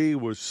though we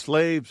were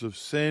slaves of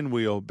sin,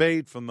 we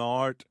obeyed from the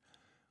heart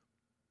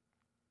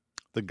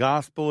the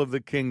gospel of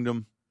the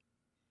kingdom,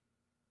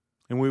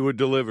 and we were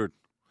delivered.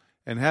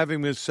 And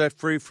having been set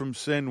free from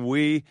sin,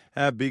 we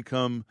have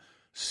become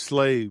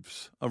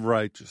slaves of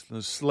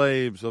righteousness,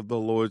 slaves of the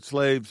Lord,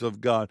 slaves of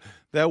God.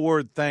 That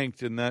word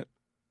thanked in that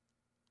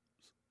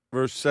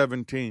verse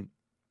 17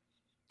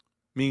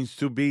 means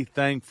to be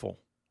thankful.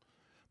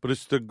 but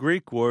it's the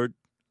Greek word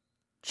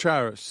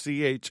charis,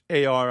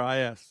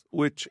 charis,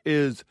 which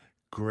is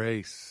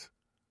grace.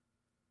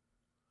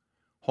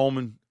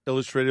 Holman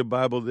Illustrated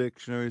Bible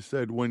Dictionary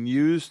said, when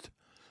used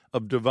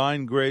of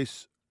divine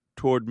grace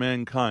toward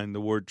mankind,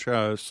 the word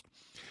charis,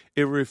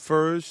 it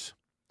refers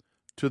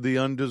to the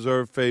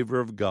undeserved favor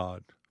of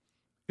God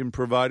in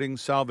providing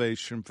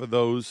salvation for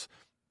those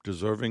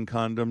deserving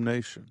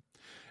condemnation.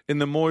 In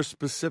the more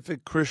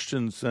specific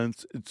Christian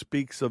sense, it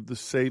speaks of the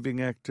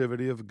saving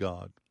activity of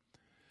God,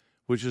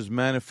 which is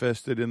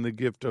manifested in the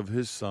gift of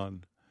his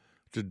Son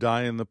to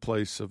die in the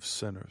place of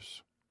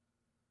sinners.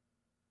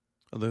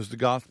 Well, there's the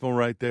gospel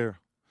right there.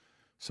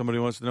 Somebody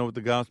wants to know what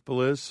the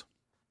gospel is?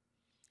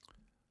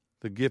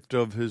 The gift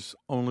of his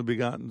only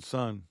begotten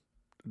Son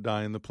to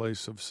die in the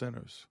place of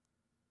sinners.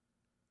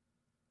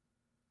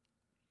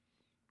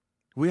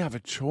 We have a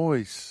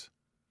choice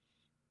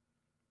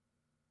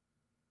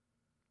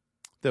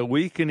that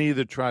we can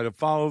either try to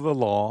follow the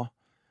law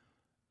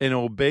and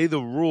obey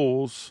the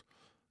rules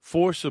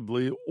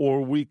forcibly,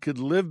 or we could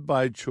live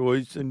by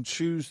choice and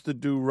choose to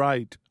do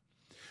right,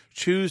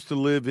 choose to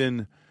live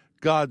in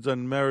God's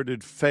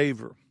unmerited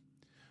favor.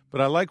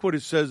 But I like what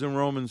it says in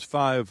Romans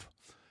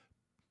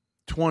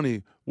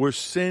 5:20, where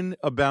sin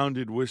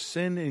abounded, where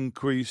sin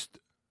increased,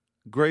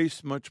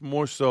 grace much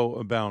more so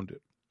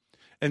abounded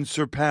and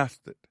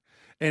surpassed it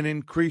and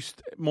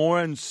increased more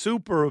and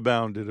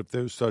superabounded, if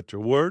there's such a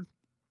word,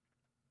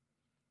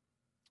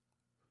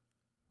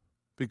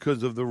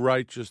 because of the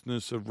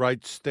righteousness of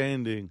right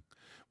standing,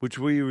 which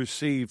we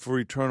receive for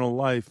eternal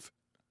life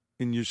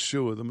in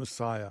Yeshua, the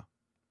Messiah.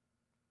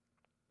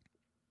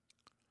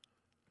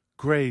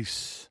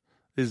 Grace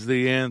is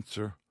the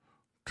answer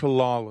to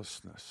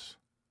lawlessness.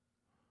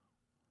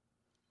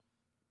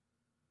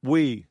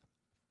 We,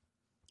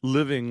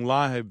 living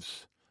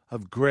lives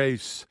of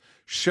grace,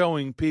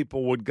 showing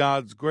people what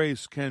God's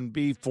grace can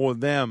be for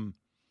them,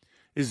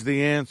 is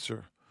the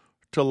answer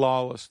to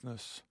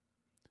lawlessness.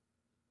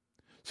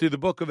 See, the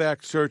book of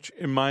Acts church,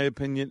 in my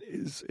opinion,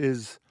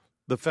 is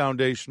the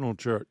foundational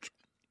church.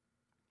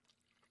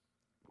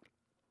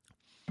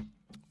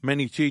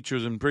 Many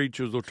teachers and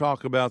preachers will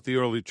talk about the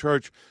early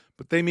church,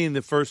 but they mean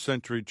the first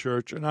century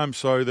church, and I'm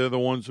sorry, they're the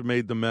ones who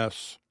made the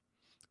mess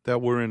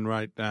that we're in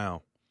right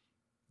now.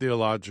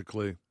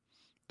 Theologically,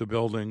 the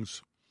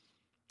buildings,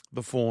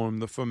 the form,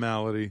 the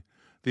formality,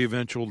 the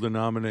eventual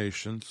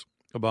denominations,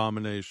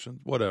 abominations,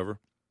 whatever.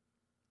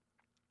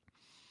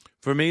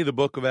 For me, the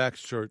book of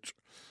Acts church,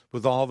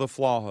 with all the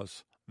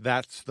flaws,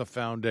 that's the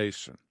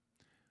foundation.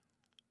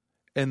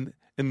 And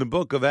in the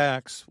book of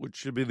Acts, which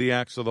should be the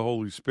Acts of the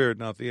Holy Spirit,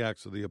 not the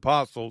Acts of the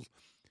Apostles,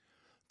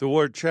 the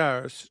word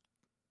charis,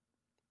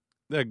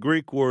 that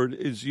Greek word,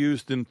 is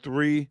used in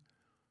three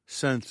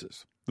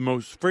senses. The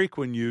most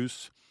frequent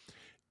use,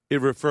 it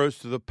refers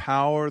to the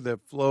power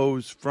that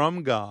flows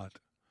from God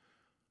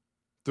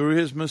through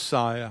his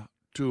Messiah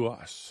to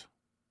us.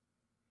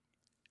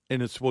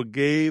 And it's what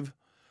gave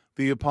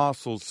the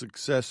apostles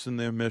success in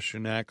their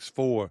mission, Acts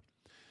 4,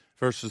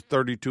 verses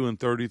 32 and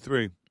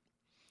 33.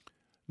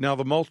 Now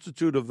the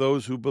multitude of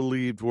those who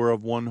believed were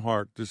of one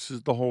heart. This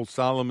is the whole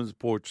Solomon's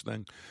Porch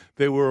thing.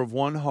 They were of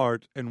one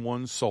heart and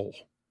one soul.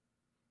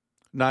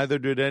 Neither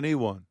did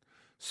anyone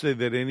say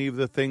that any of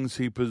the things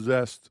he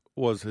possessed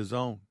was his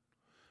own,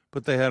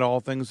 but they had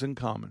all things in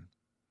common.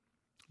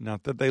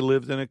 Not that they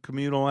lived in a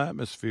communal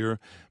atmosphere,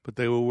 but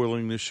they were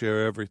willing to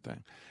share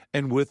everything.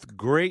 And with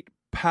great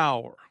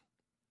power,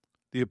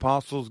 the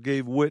apostles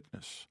gave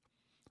witness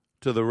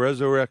to the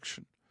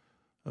resurrection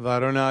of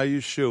Adonai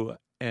Yeshua,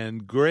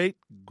 and great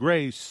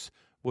grace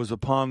was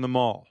upon them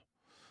all.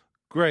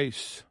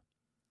 Grace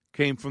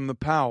came from the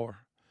power,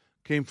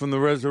 came from the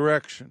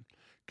resurrection,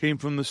 came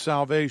from the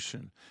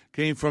salvation,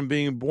 came from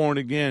being born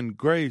again.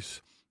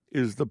 Grace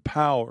is the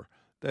power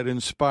that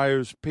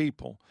inspires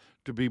people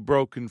to be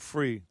broken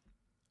free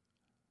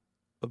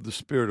of the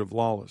spirit of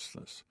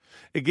lawlessness.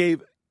 It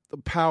gave the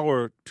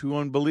power to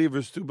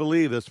unbelievers to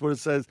believe. That's what it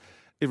says.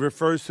 It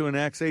refers to in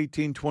Acts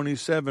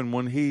 18:27,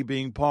 when he,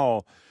 being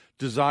Paul,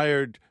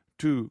 desired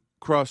to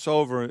cross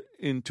over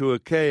into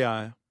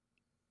Achaia.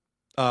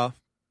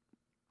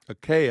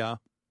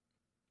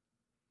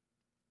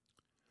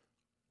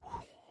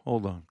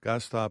 Hold on,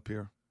 gotta stop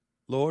here.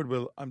 Lord,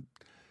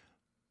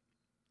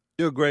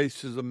 your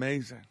grace is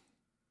amazing.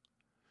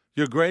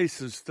 Your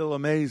grace is still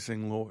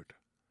amazing, Lord.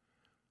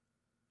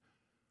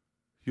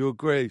 Your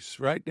grace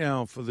right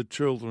now for the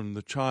children,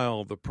 the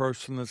child, the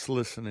person that's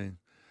listening,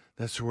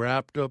 that's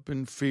wrapped up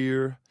in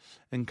fear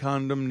and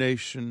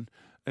condemnation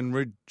and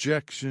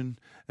rejection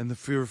and the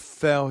fear of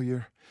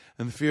failure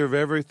and the fear of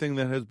everything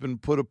that has been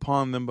put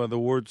upon them by the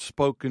word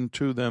spoken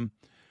to them.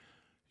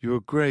 Your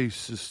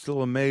grace is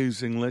still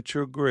amazing. Let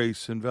your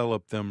grace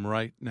envelop them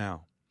right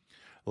now.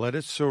 Let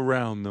it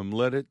surround them.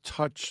 Let it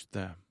touch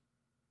them.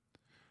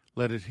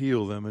 Let it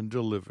heal them and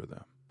deliver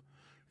them.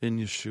 In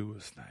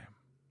Yeshua's name.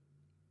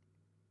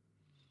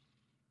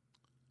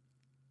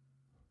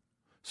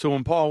 So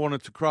when Paul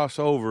wanted to cross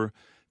over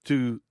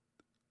to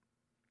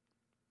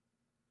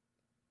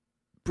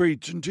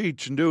preach and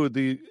teach and do,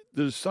 the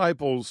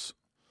disciples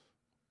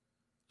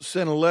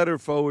sent a letter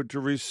forward to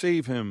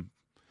receive him.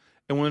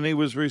 And when he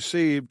was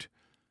received,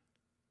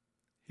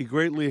 he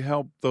greatly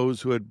helped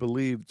those who had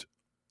believed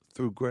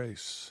through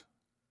grace.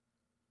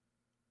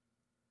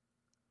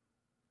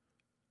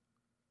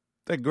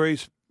 That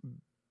grace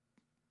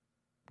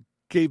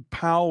gave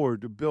power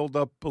to build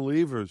up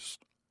believers.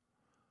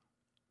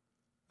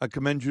 I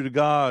commend you to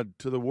God,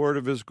 to the word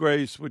of his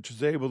grace, which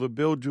is able to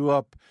build you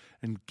up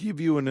and give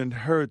you an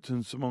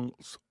inheritance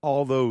amongst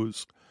all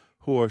those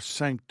who are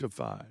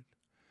sanctified.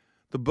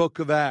 The book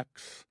of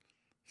Acts,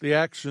 the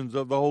actions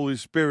of the Holy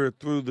Spirit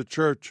through the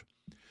church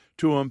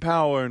to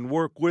empower and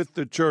work with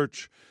the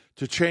church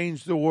to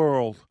change the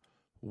world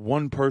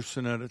one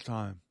person at a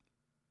time.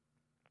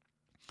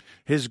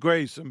 His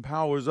grace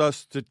empowers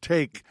us to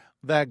take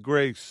that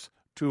grace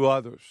to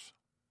others.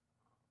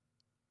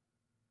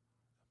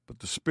 But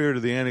the spirit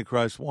of the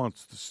Antichrist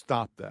wants to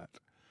stop that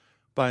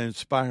by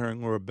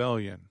inspiring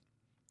rebellion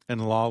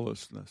and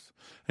lawlessness.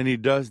 And he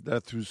does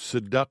that through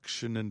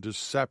seduction and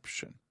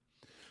deception.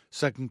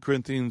 2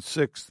 Corinthians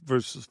 6,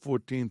 verses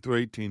 14 through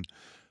 18.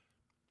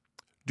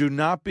 Do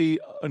not be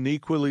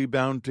unequally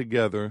bound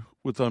together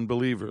with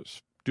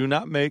unbelievers. Do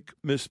not make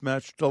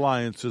mismatched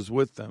alliances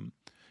with them,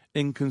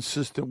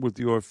 inconsistent with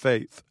your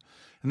faith.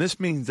 And this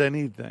means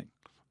anything: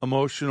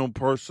 emotional,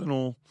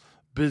 personal,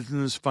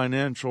 business,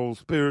 financial,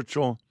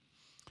 spiritual.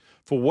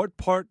 For what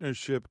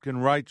partnership can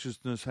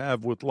righteousness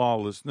have with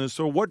lawlessness?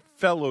 Or what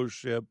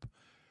fellowship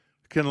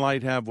can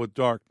light have with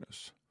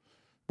darkness?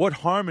 What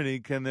harmony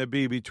can there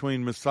be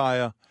between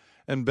Messiah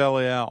and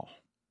Belial,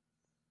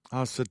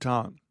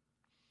 Satan?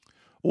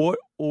 Or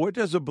what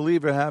does a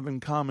believer have in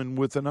common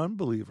with an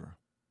unbeliever?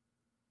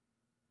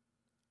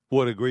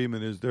 What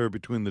agreement is there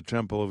between the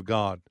temple of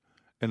God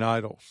and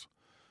idols?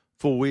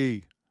 For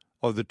we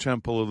are the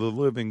temple of the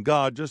living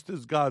God, just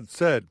as God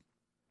said,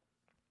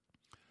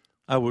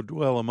 I will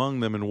dwell among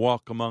them and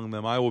walk among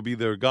them. I will be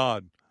their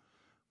God,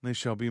 and they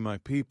shall be my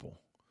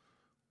people.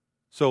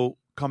 So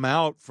come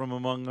out from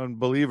among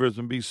unbelievers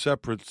and be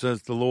separate,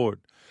 says the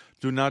Lord.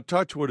 Do not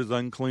touch what is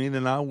unclean,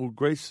 and I will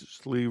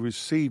graciously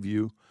receive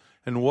you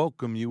and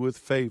welcome you with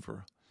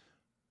favor.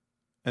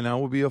 And I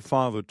will be a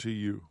father to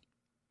you,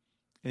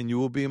 and you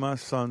will be my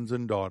sons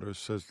and daughters,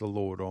 says the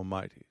Lord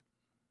Almighty.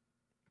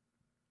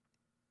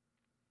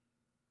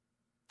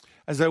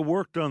 As I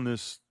worked on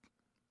this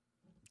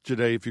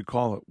today, if you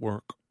call it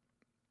work,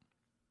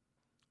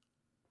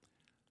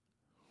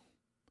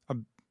 I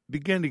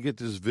began to get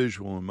this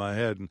visual in my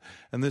head,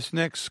 and this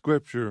next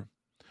scripture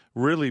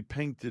really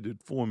painted it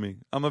for me.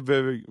 I'm a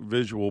very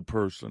visual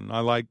person. I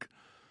like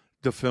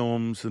the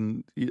films,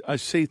 and I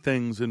see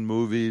things in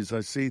movies.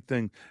 I see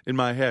things in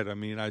my head. I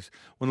mean,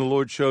 when the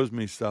Lord shows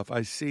me stuff,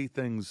 I see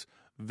things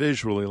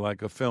visually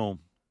like a film.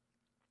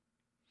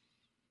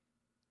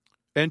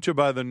 Enter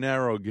by the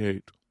narrow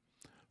gate.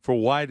 For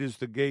wide is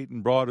the gate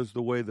and broad is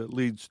the way that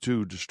leads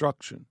to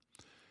destruction.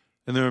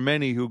 And there are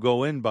many who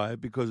go in by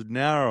it, because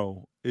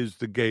narrow is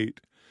the gate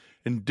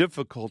and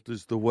difficult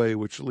is the way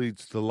which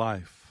leads to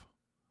life.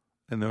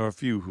 And there are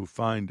few who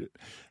find it.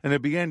 And I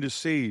began to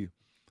see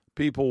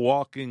people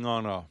walking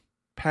on a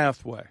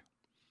pathway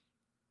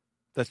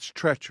that's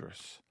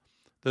treacherous.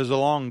 There's a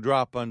long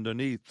drop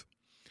underneath,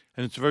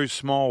 and it's a very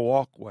small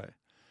walkway.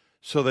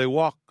 So they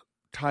walk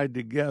tied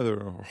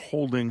together or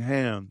holding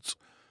hands,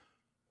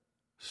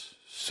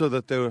 so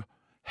that they're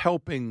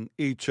helping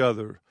each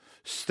other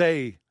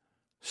stay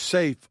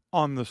safe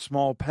on the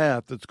small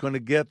path that's going to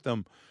get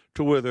them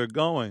to where they're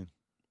going.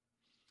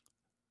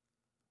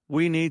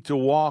 We need to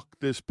walk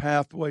this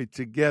pathway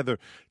together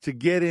to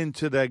get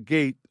into that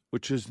gate,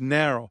 which is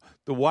narrow.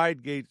 The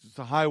wide gate is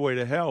the highway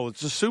to hell.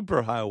 It's a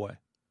super highway.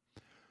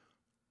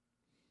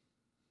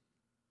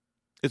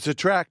 It's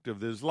attractive.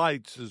 There's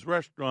lights, there's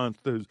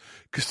restaurants, there's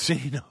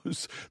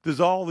casinos,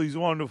 there's all these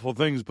wonderful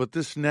things. But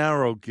this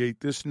narrow gate,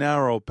 this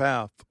narrow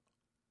path,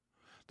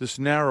 this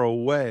narrow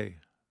way,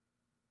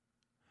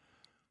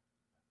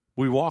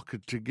 we walk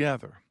it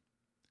together.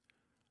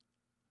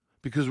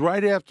 Because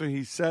right after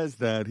he says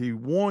that, he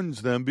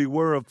warns them,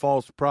 beware of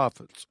false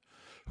prophets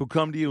who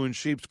come to you in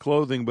sheep's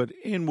clothing, but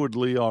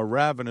inwardly are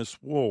ravenous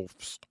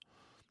wolves.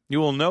 You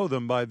will know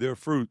them by their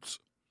fruits.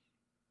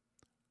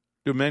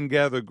 Do men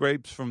gather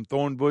grapes from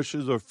thorn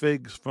bushes or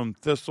figs from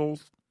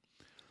thistles?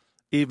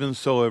 Even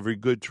so, every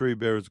good tree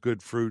bears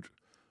good fruit.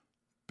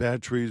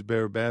 Bad trees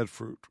bear bad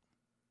fruit.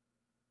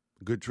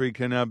 A good tree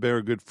cannot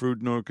bear good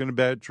fruit, nor can a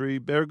bad tree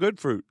bear good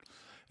fruit.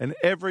 And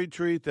every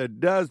tree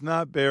that does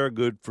not bear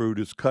good fruit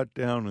is cut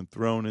down and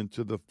thrown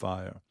into the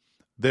fire.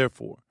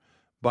 Therefore,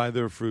 by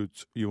their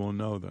fruits you will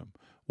know them.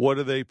 What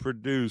do they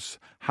produce?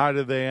 How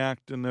do they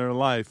act in their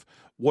life?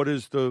 What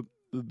is the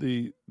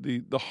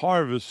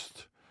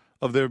harvest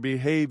of their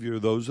behavior?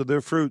 Those are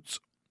their fruits.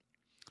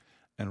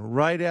 And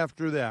right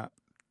after that,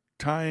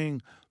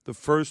 tying the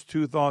first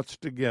two thoughts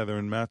together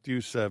in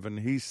Matthew 7,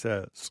 he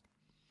says,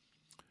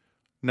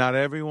 not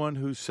everyone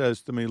who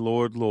says to me,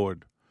 Lord,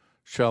 Lord,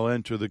 shall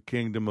enter the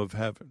kingdom of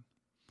heaven,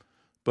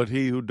 but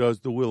he who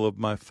does the will of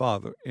my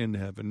Father in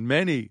heaven.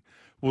 Many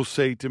will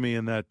say to me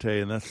in that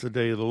day, and that's the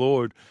day of the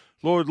Lord,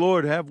 Lord,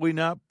 Lord, have we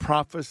not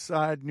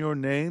prophesied in your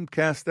name,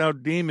 cast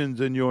out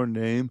demons in your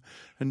name,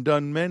 and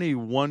done many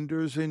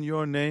wonders in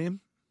your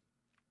name?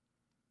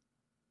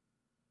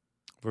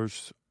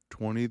 Verse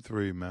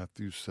 23,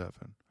 Matthew 7.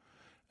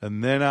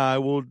 And then I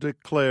will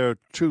declare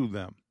to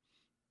them,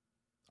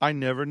 I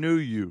never knew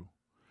you.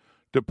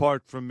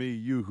 Depart from me,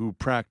 you who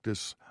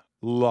practice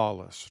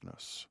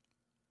lawlessness.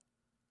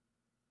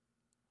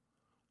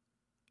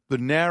 The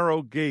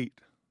narrow gate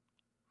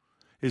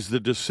is the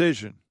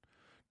decision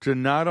to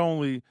not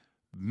only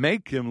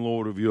make him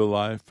Lord of your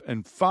life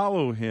and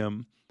follow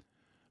him,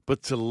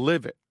 but to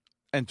live it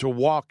and to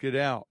walk it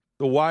out.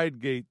 The wide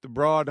gate, the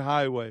broad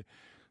highway,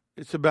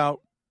 it's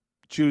about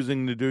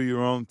choosing to do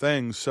your own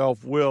thing,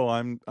 self-will.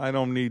 I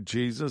don't need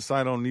Jesus.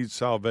 I don't need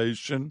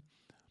salvation.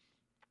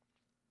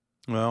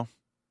 Well,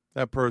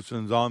 that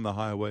person's on the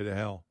highway to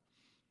hell,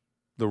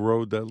 the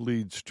road that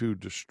leads to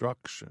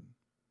destruction.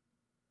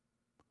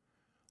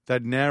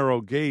 That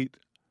narrow gate,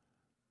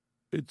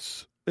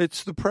 it's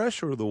the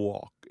pressure of the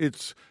walk.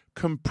 It's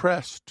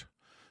compressed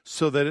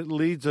so that it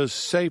leads us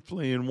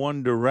safely in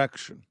one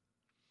direction.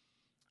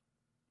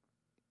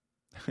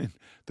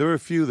 There are a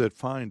few that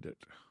find it.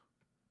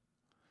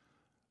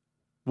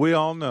 We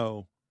all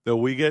know that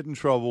we get in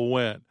trouble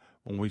when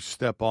we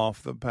step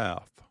off the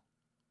path.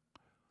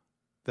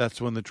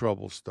 That's when the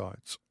trouble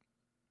starts.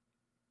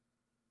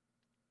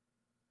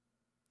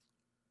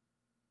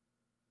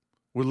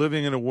 We're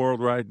living in a world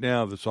right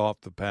now that's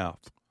off the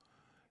path.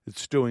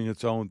 It's doing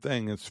its own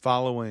thing. It's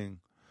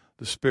following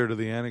the spirit of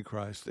the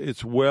Antichrist.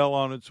 It's well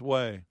on its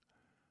way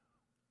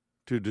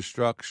to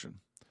destruction.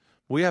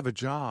 We have a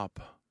job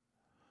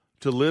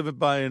to live it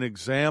by an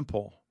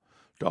example,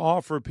 to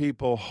offer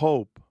people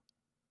hope.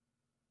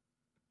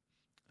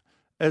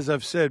 As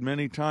I've said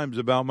many times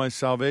about my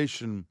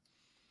salvation,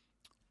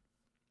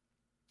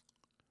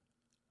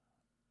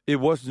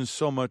 it wasn't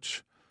so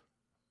much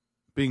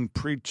being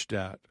preached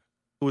at.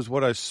 It was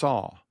what I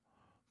saw,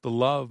 the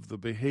love, the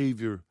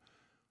behavior.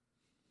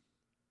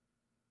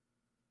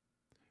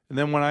 And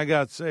then when I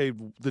got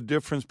saved, the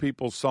difference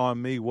people saw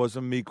in me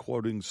wasn't me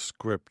quoting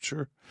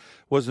scripture,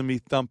 wasn't me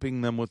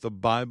thumping them with the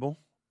Bible.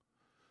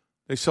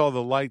 They saw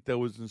the light that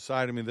was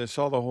inside of me. They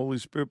saw the Holy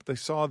Spirit, but they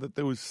saw that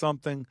there was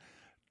something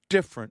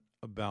different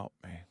about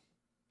me.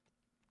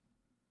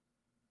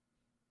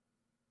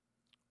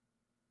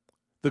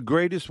 The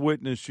greatest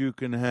witness you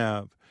can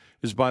have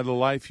is by the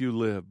life you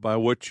live, by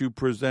what you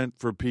present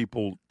for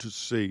people to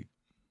see.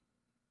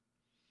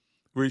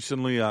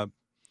 Recently, I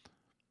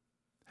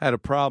had a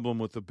problem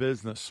with the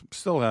business. I'm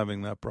still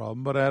having that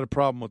problem, but I had a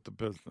problem with the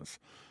business.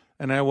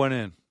 And I went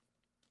in.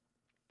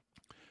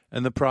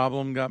 And the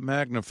problem got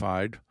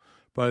magnified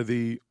by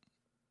the,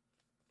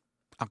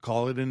 I'll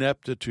call it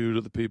ineptitude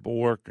of the people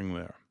working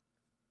there.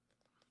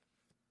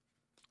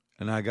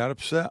 And I got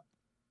upset.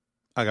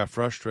 I got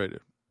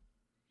frustrated.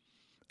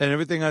 And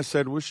everything I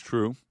said was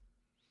true.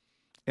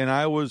 And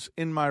I was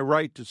in my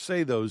right to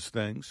say those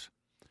things.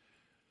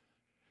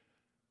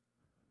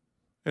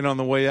 And on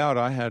the way out,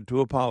 I had to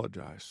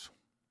apologize.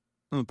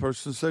 And the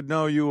person said,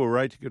 no, you were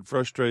right to get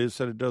frustrated. I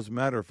said, it doesn't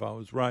matter if I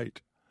was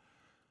right.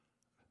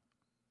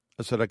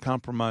 I said, I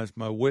compromised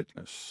my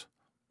witness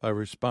by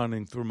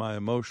responding through my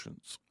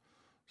emotions.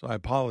 So I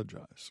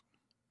apologize.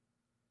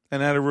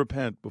 And I had to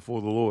repent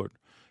before the Lord.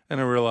 And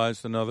I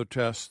realized another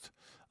test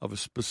of a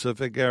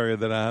specific area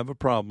that I have a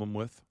problem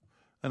with,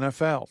 and I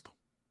failed.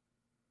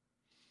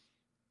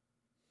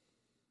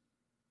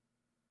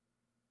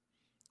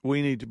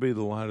 We need to be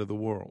the light of the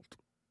world.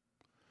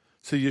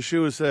 So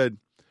Yeshua said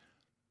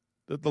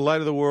that the light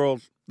of the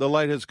world, the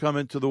light has come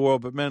into the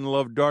world, but men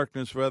love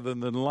darkness rather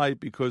than light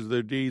because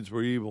their deeds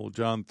were evil,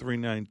 John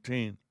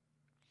 3:19. And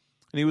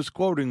he was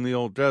quoting the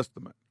Old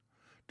Testament,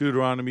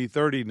 Deuteronomy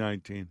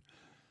 30:19.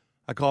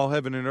 I call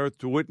heaven and earth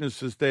to witness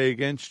this day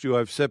against you.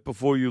 I've set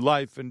before you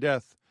life and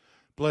death,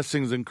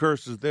 blessings and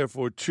curses.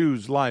 Therefore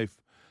choose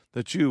life,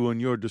 that you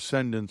and your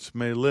descendants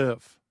may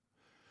live.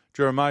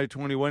 Jeremiah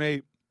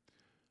 21:8.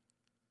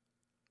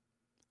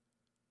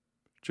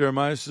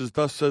 Jeremiah says,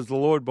 thus says the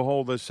Lord,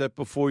 behold, I set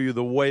before you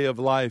the way of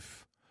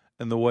life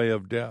and the way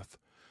of death.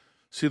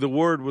 See, the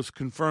word was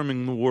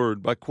confirming the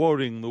word by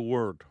quoting the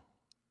word.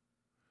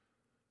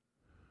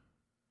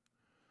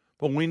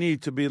 But we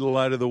need to be the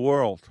light of the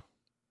world.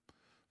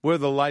 We're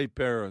the light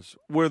bearers.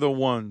 We're the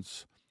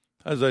ones,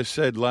 as I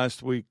said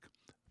last week,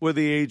 we're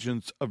the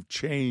agents of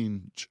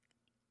change.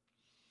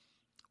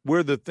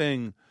 We're the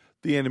thing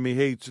the enemy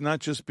hates, not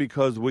just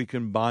because we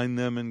can bind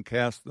them and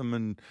cast them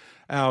and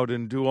out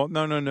and do all.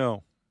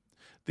 No.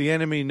 The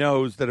enemy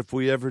knows that if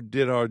we ever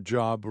did our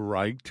job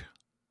right,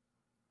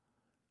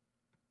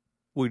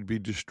 we'd be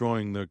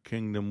destroying their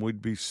kingdom.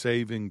 We'd be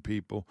saving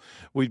people.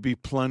 We'd be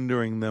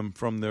plundering them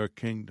from their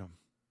kingdom.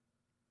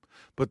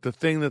 But the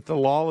thing that the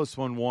lawless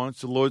one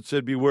wants, the Lord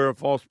said, beware of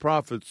false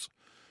prophets.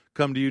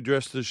 Come to you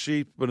dressed as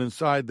sheep, but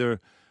inside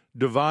they're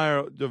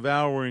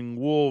devouring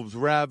wolves,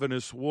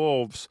 ravenous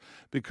wolves,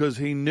 because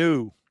he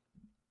knew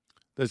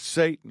that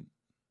Satan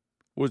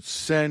would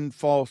send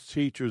false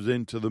teachers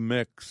into the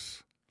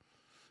mix.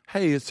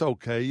 Hey, it's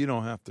okay. You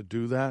don't have to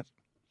do that.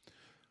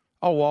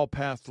 Oh, all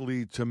paths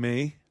lead to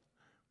me.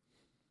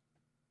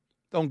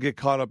 Don't get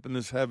caught up in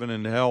this heaven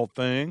and hell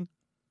thing.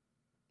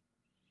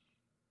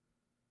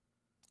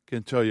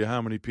 Can't tell you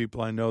how many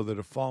people I know that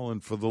have fallen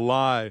for the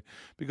lie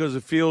because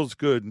it feels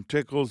good and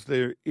tickles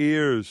their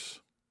ears.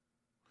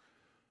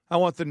 I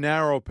want the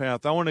narrow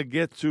path. I want to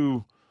get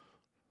to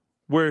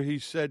where he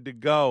said to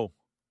go.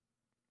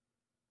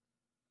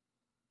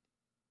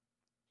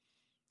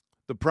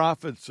 The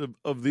prophets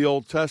of the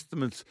Old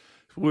Testament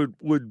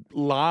would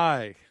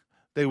lie.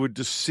 They would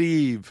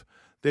deceive.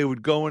 They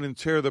would go in and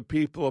tear the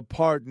people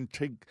apart and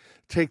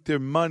take their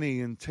money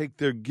and take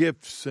their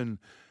gifts and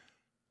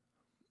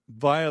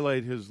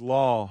violate his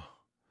law,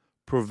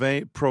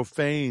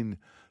 profane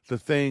the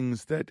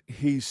things that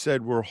he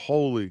said were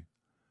holy,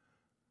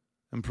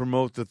 and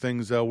promote the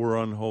things that were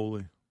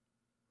unholy.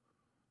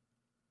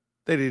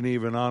 They didn't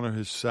even honor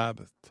his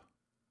Sabbath.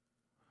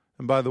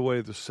 And by the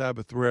way, the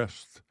Sabbath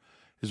rest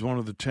is one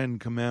of the 10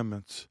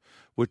 commandments,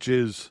 which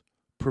is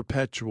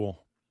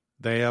perpetual.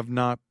 They have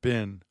not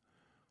been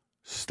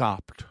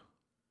stopped.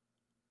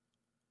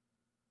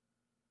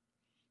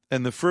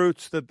 And the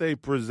fruits that they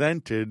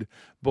presented,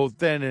 both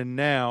then and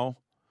now,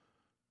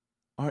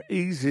 are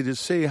easy to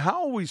see.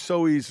 How are we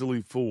so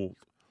easily fooled?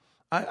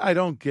 I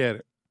don't get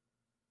it.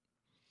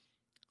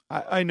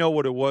 I know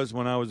what it was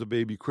when I was a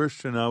baby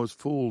Christian. I was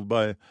fooled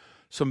by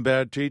some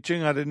bad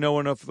teaching. I didn't know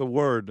enough of the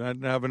Word. I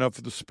didn't have enough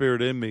of the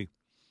Spirit in me.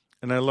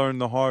 And I learned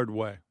the hard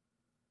way.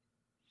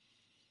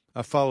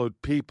 I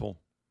followed people,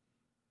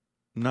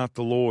 not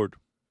the Lord.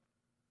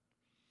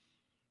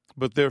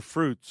 But their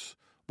fruits,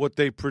 what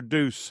they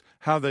produce,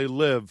 how they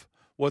live,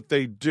 what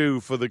they do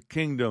for the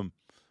kingdom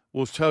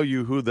will tell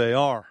you who they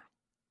are.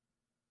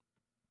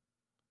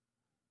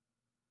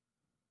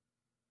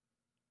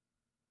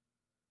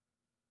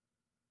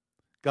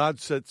 God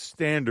sets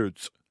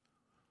standards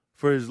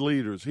for his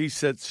leaders. He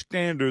sets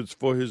standards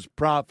for his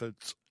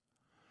prophets.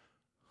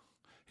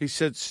 He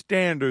set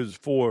standards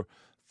for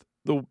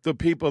the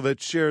people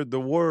that shared the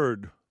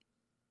word.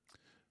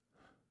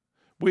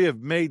 We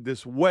have made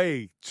this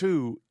way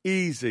too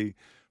easy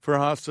for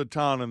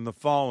Hasatan and the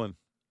fallen.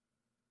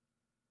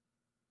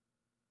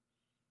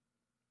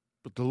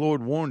 But the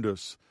Lord warned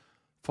us,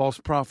 false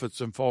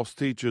prophets and false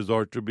teachers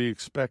are to be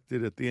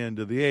expected at the end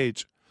of the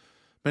age.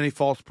 Many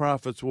false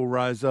prophets will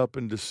rise up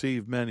and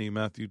deceive many,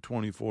 Matthew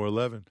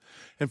 24:11.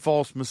 And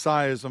false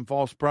messiahs and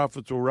false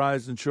prophets will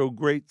rise and show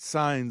great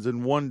signs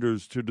and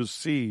wonders to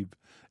deceive,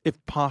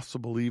 if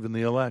possible, even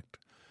the elect,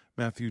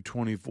 Matthew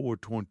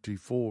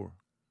 24:24.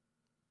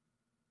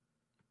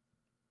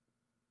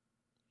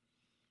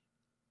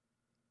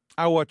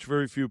 I watch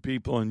very few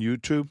people on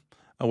YouTube.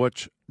 I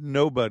watch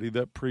nobody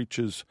that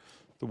preaches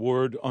the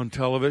word on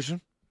television.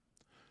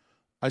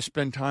 I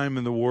spend time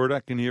in the Word. I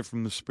can hear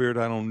from the Spirit.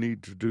 I don't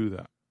need to do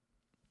that.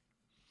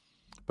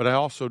 But I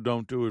also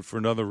don't do it for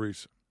another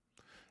reason.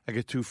 I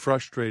get too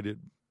frustrated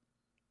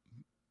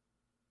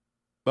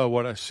by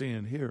what I see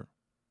and hear.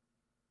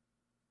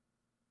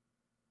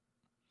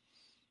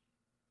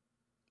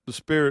 The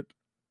spirit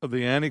of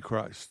the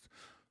Antichrist,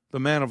 the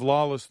man of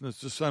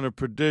lawlessness, the son of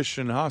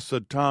perdition,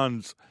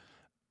 Hasatan's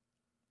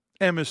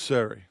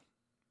emissary,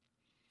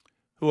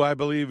 who I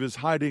believe is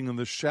hiding in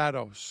the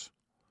shadows,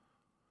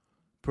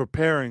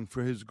 preparing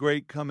for his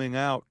great coming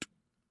out,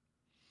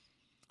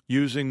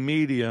 using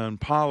media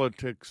and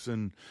politics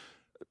and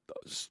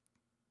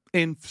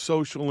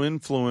social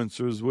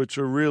influencers, which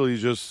are really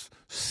just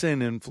sin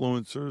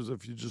influencers,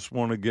 if you just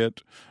want to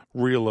get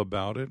real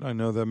about it. I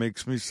know that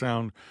makes me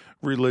sound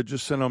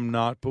religious, and I'm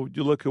not, but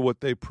you look at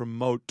what they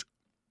promote.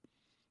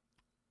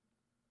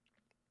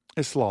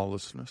 It's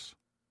lawlessness.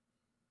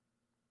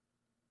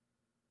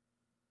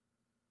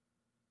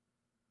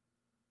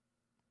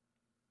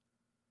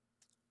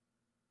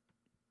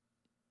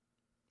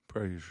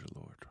 Praise you,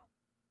 Lord.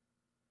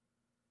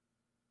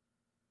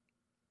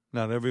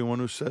 Not everyone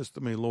who says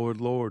to me,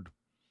 Lord, Lord,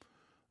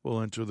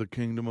 will enter the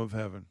kingdom of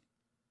heaven,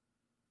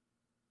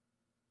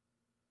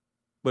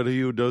 but he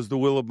who does the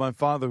will of my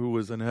Father who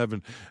is in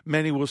heaven.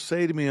 Many will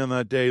say to me on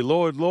that day,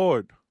 Lord,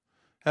 Lord,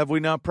 have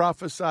we not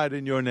prophesied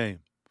in your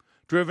name,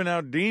 driven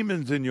out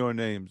demons in your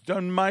names,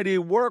 done mighty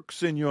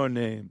works in your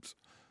names,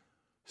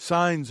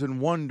 signs and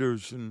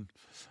wonders and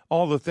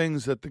all the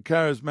things that the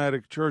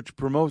charismatic church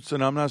promotes?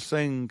 And I'm not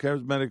saying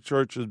charismatic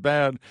church is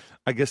bad.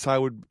 I guess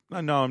I'm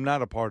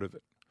not a part of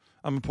it.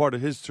 I'm a part of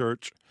his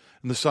church,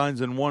 and the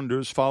signs and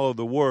wonders follow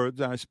the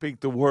words. I speak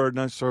the word,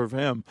 and I serve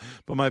him.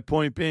 But my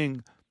point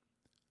being,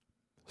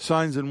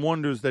 signs and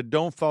wonders that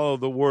don't follow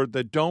the word,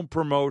 that don't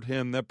promote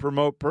him, that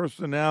promote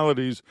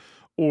personalities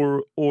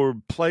or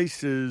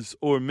places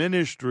or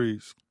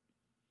ministries,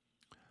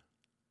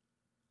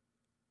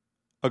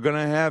 are going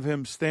to have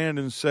him stand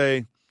and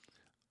say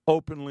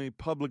openly,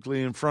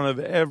 publicly, in front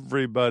of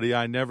everybody,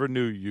 I never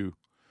knew you.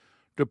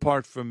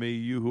 Depart from me,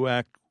 you who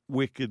act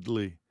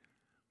wickedly,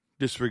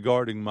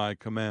 disregarding my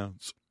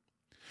commands.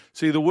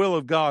 See, the will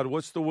of God,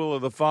 what's the will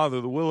of the Father?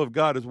 The will of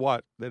God is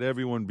what? That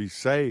everyone be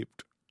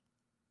saved.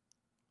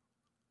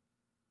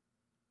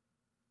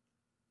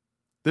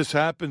 This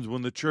happens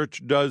when the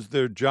church does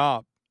their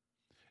job.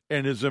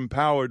 and is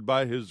empowered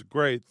by his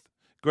great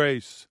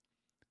grace.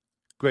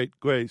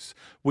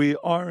 We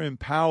are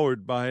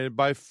empowered by it.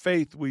 By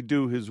faith, we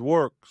do his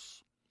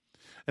works.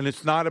 And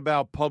it's not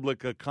about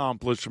public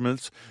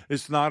accomplishments.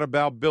 It's not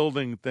about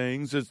building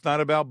things. It's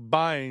not about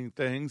buying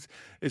things.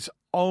 It's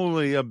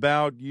only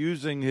about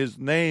using his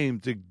name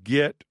to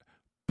get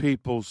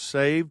people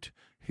saved,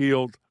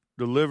 healed,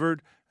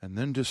 delivered, and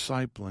then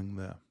discipling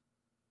them.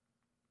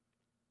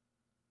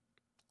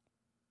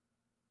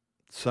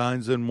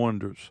 Signs and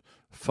wonders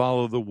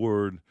follow the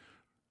word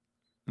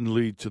and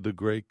lead to the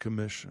Great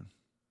Commission.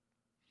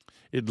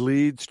 It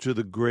leads to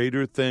the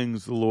greater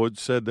things the Lord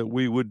said that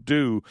we would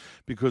do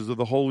because of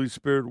the Holy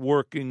Spirit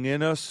working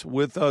in us,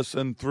 with us,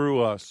 and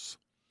through us.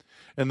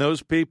 And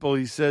those people,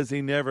 he says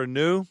he never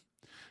knew,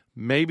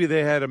 maybe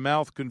they had a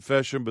mouth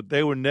confession, but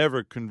they were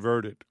never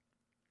converted.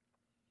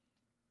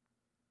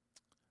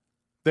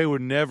 They were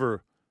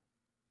never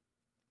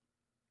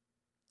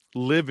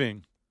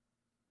living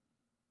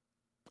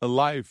a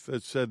life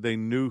that said they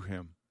knew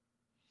him.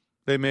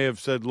 They may have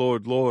said,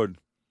 Lord, Lord.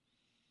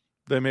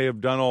 They may have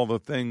done all the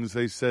things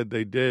they said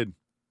they did,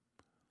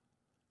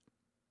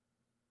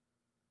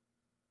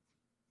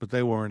 but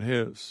they weren't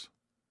his.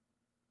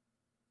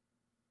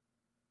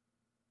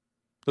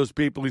 Those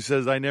people, he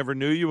says, I never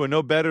knew you, are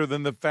no better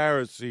than the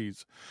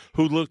Pharisees,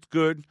 who looked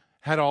good,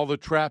 had all the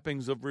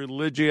trappings of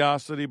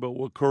religiosity, but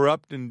were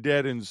corrupt and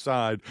dead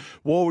inside.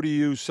 Woe to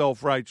you,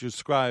 self-righteous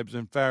scribes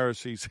and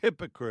Pharisees,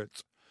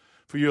 hypocrites,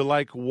 for you're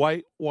like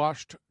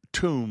whitewashed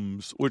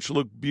tombs, which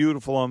look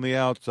beautiful on the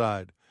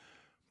outside,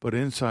 but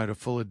inside are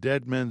full of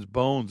dead men's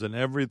bones and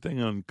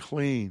everything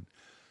unclean.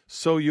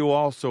 So you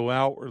also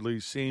outwardly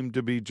seem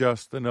to be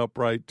just and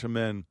upright to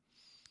men,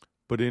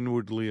 but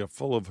inwardly are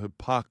full of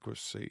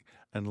hypocrisy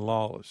and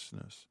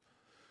lawlessness.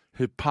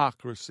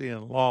 Hypocrisy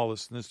and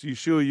lawlessness.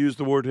 Yeshua used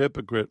the word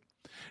hypocrite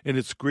in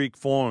its Greek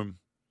form,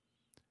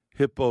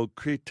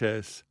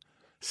 hypokrites,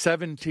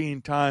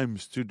 17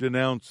 times to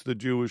denounce the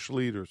Jewish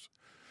leaders,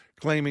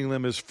 claiming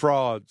them as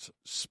frauds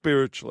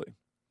spiritually.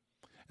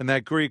 And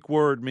that Greek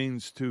word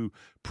means to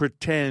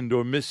pretend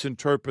or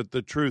misinterpret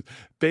the truth.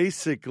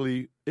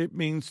 Basically, it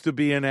means to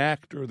be an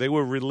actor. They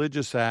were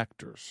religious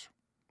actors.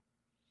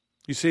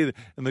 You see,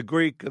 in the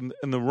Greek and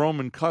the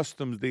Roman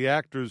customs, the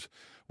actors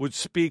would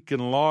speak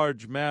in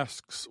large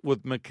masks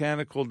with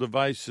mechanical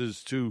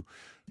devices to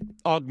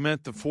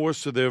augment the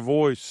force of their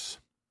voice.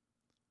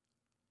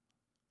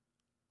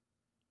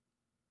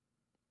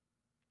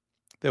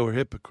 They were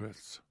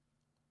hypocrites.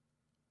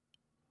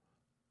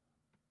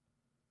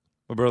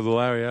 My brother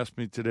Larry asked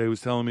me today, he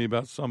was telling me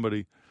about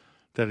somebody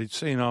that he'd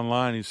seen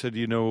online. He said, do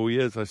you know who he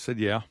is? I said,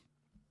 yeah.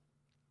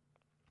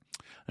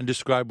 And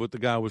described what the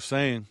guy was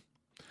saying.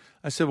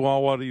 I said,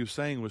 well, what are you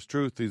saying was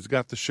truth. He's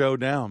got the show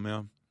down,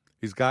 man.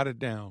 He's got it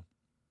down.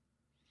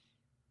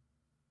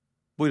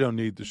 We don't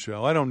need the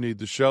show. I don't need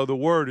the show. The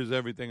word is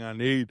everything I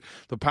need.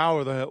 The power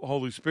of the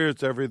Holy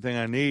Spirit's everything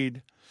I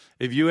need.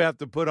 If you have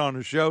to put on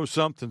a show,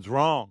 something's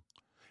wrong.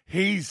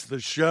 He's the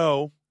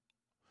show.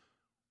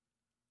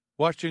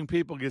 Watching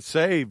people get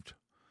saved,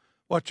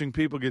 watching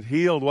people get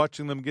healed,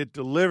 watching them get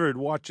delivered,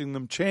 watching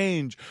them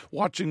change,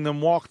 watching them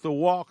walk the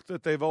walk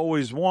that they've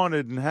always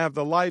wanted and have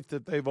the life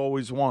that they've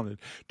always wanted,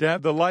 to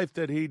have the life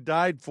that he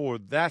died for.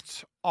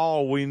 That's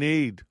all we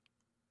need.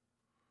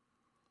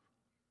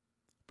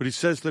 But he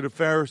says to the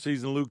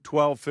Pharisees in Luke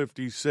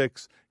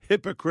 12:56,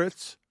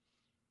 hypocrites,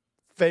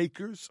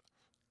 fakers,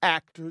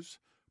 actors,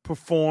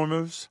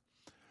 performers.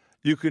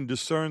 You can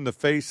discern the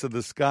face of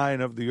the sky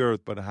and of the earth,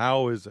 but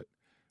how is it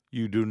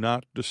you do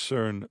not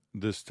discern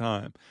this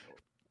time?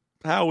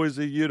 How is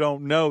it you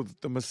don't know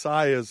that the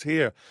Messiah is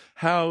here?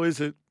 How is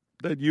it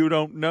that you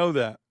don't know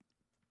that?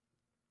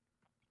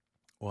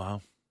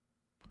 Well,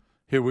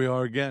 here we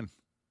are again.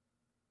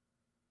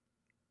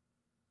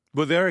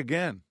 We're there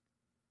again.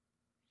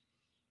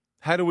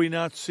 How do we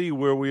not see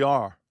where we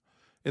are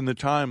in the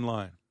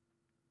timeline?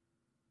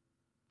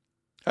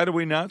 How do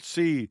we not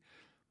see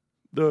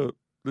the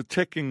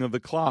ticking of the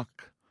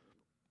clock,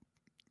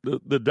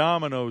 the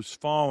dominoes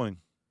falling?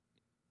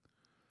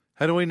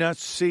 How do we not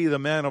see the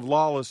man of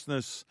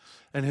lawlessness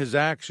and his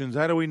actions?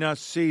 How do we not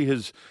see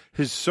his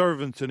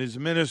servants and his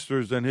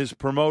ministers and his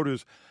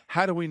promoters?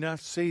 How do we not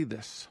see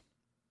this?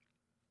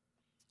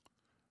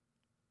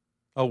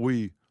 Are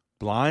we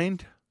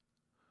blind,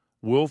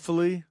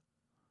 willfully?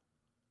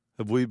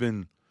 Have we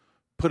been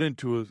put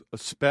into a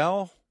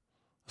spell,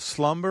 a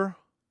slumber?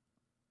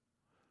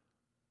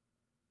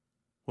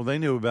 Well, they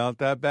knew about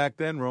that back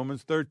then.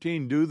 Romans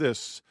 13, do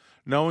this,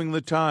 knowing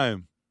the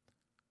time,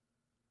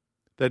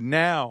 that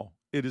now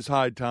it is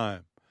high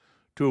time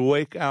to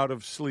awake out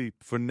of sleep,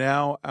 for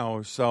now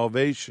our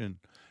salvation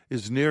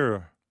is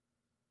nearer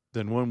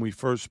than when we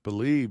first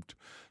believed.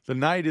 The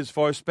night is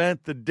far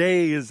spent, the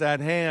day is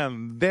at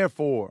hand.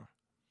 Therefore,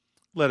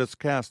 let us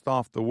cast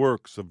off the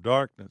works of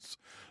darkness.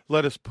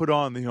 Let us put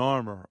on the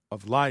armor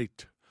of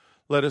light.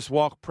 Let us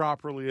walk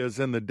properly as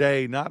in the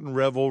day, not in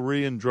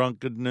revelry and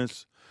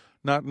drunkenness,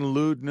 not in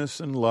lewdness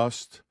and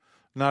lust,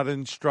 not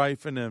in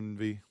strife and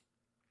envy,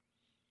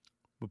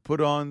 but put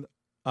on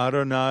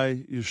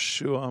Adonai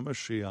Yeshua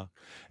Mashiach,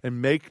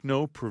 and make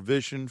no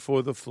provision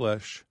for the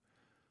flesh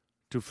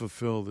to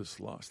fulfill this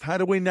lust. How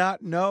do we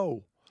not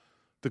know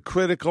the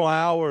critical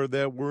hour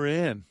that we're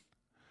in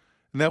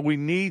and that we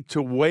need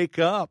to wake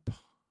up?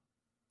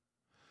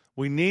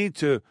 We need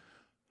to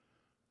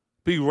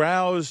be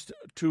roused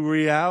to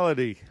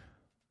reality.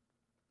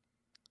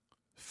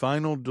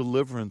 Final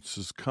deliverance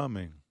is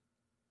coming.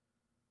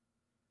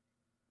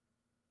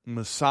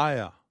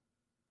 Messiah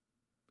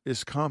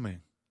is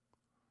coming.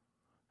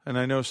 And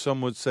I know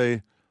some would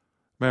say,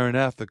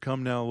 Maranatha,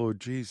 come now, Lord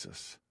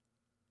Jesus.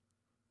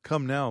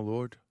 Come now,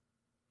 Lord.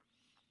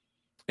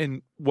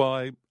 And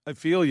while I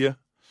feel you,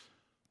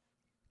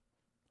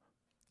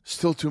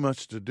 still too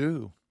much to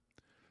do.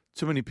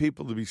 Too many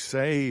people to be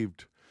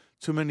saved.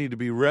 Too many to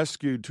be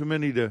rescued. Too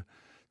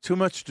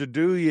much to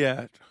do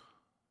yet.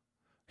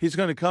 He's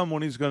going to come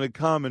when he's going to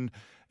come,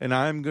 and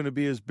I'm going to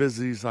be as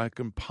busy as I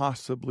can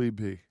possibly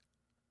be.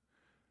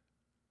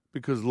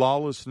 Because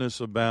lawlessness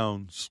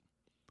abounds.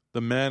 The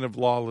man of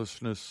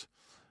lawlessness,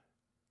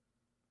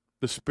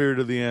 the spirit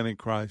of the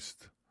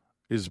Antichrist,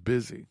 is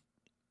busy.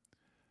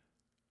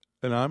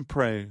 And I'm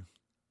praying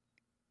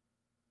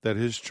that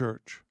his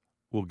church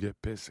will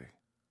get busy.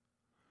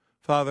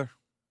 Father,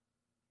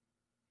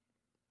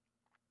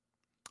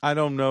 I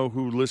don't know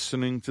who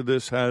listening to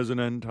this has an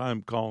end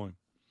time calling.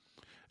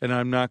 And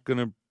I'm not going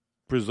to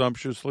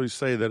presumptuously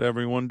say that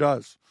everyone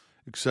does,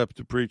 except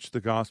to preach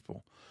the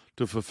gospel,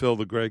 to fulfill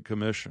the Great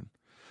Commission.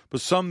 But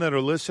some that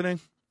are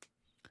listening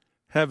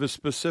have a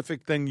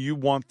specific thing you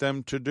want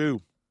them to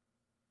do.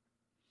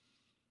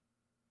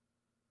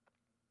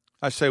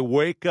 I say,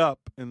 wake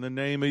up in the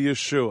name of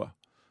Yeshua.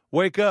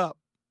 Wake up.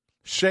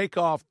 Shake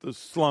off the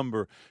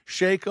slumber.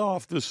 Shake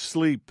off the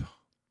sleep.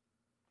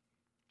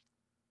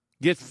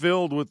 Get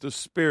filled with the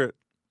Spirit.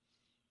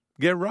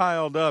 Get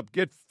riled up.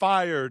 Get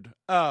fired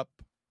up.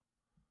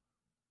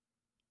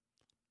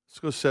 Let's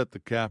go set the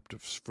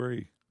captives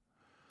free.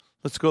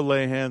 Let's go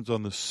lay hands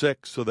on the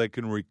sick so they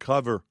can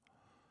recover.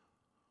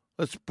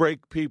 Let's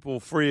break people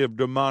free of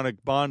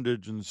demonic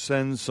bondage and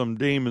send some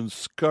demons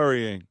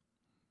scurrying.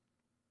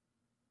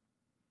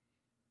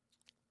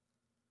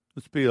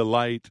 Let's be a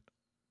light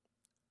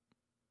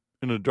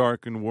in a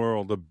darkened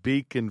world, a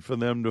beacon for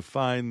them to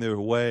find their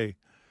way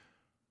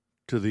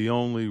to the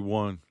only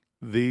one,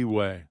 the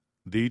way,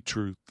 the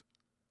truth,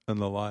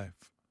 and the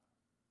life.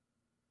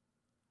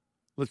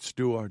 Let's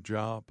do our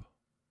job.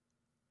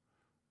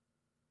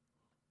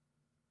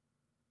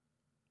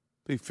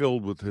 Be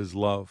filled with his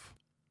love.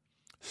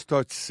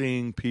 Start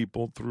seeing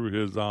people through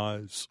his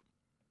eyes.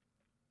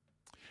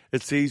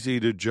 It's easy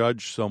to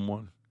judge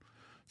someone.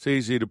 It's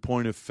easy to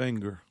point a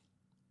finger.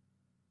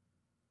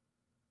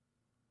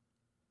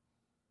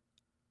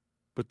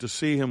 But to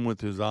see him with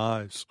his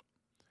eyes,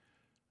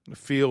 to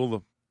feel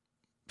the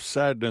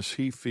sadness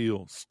he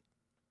feels,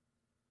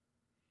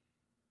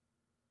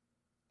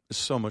 is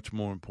so much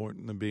more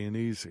important than being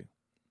easy.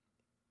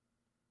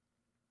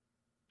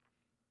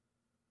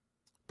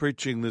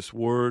 Preaching this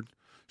word,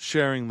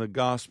 sharing the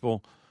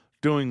gospel,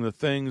 doing the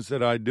things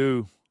that I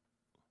do,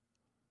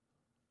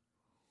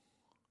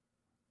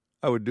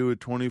 I would do it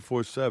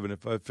 24/7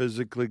 if I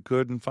physically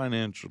could and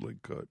financially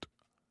could.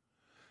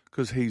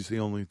 Because he's the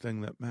only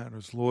thing that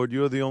matters. Lord,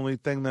 you're the only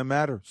thing that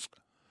matters.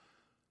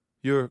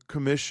 Your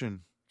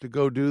commission to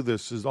go do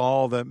this is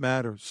all that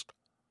matters.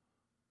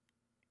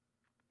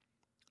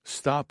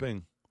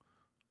 Stopping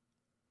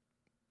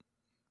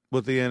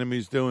what the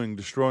enemy's doing,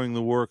 destroying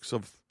the works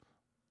of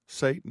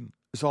Satan,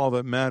 is all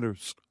that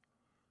matters.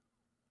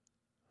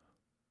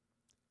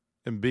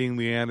 And being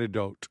the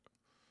antidote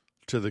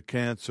to the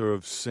cancer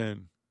of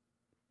sin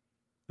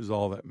is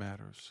all that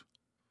matters.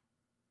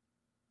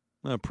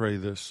 I pray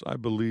this, I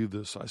believe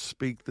this, I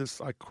speak this,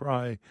 I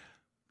cry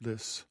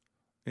this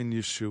in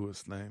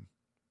Yeshua's name.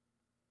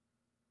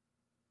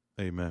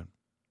 Amen.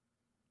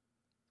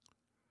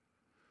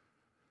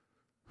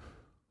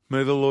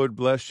 May the Lord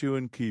bless you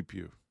and keep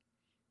you.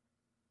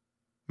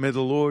 May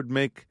the Lord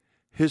make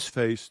his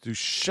face to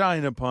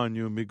shine upon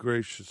you and be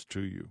gracious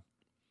to you.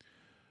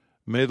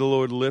 May the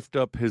Lord lift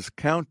up his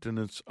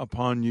countenance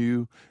upon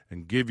you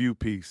and give you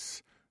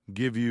peace,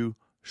 give you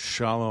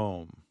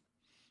shalom.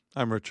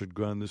 I'm Richard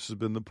Gunn. This has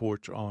been The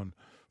Porch on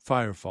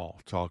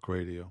Firefall Talk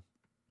Radio.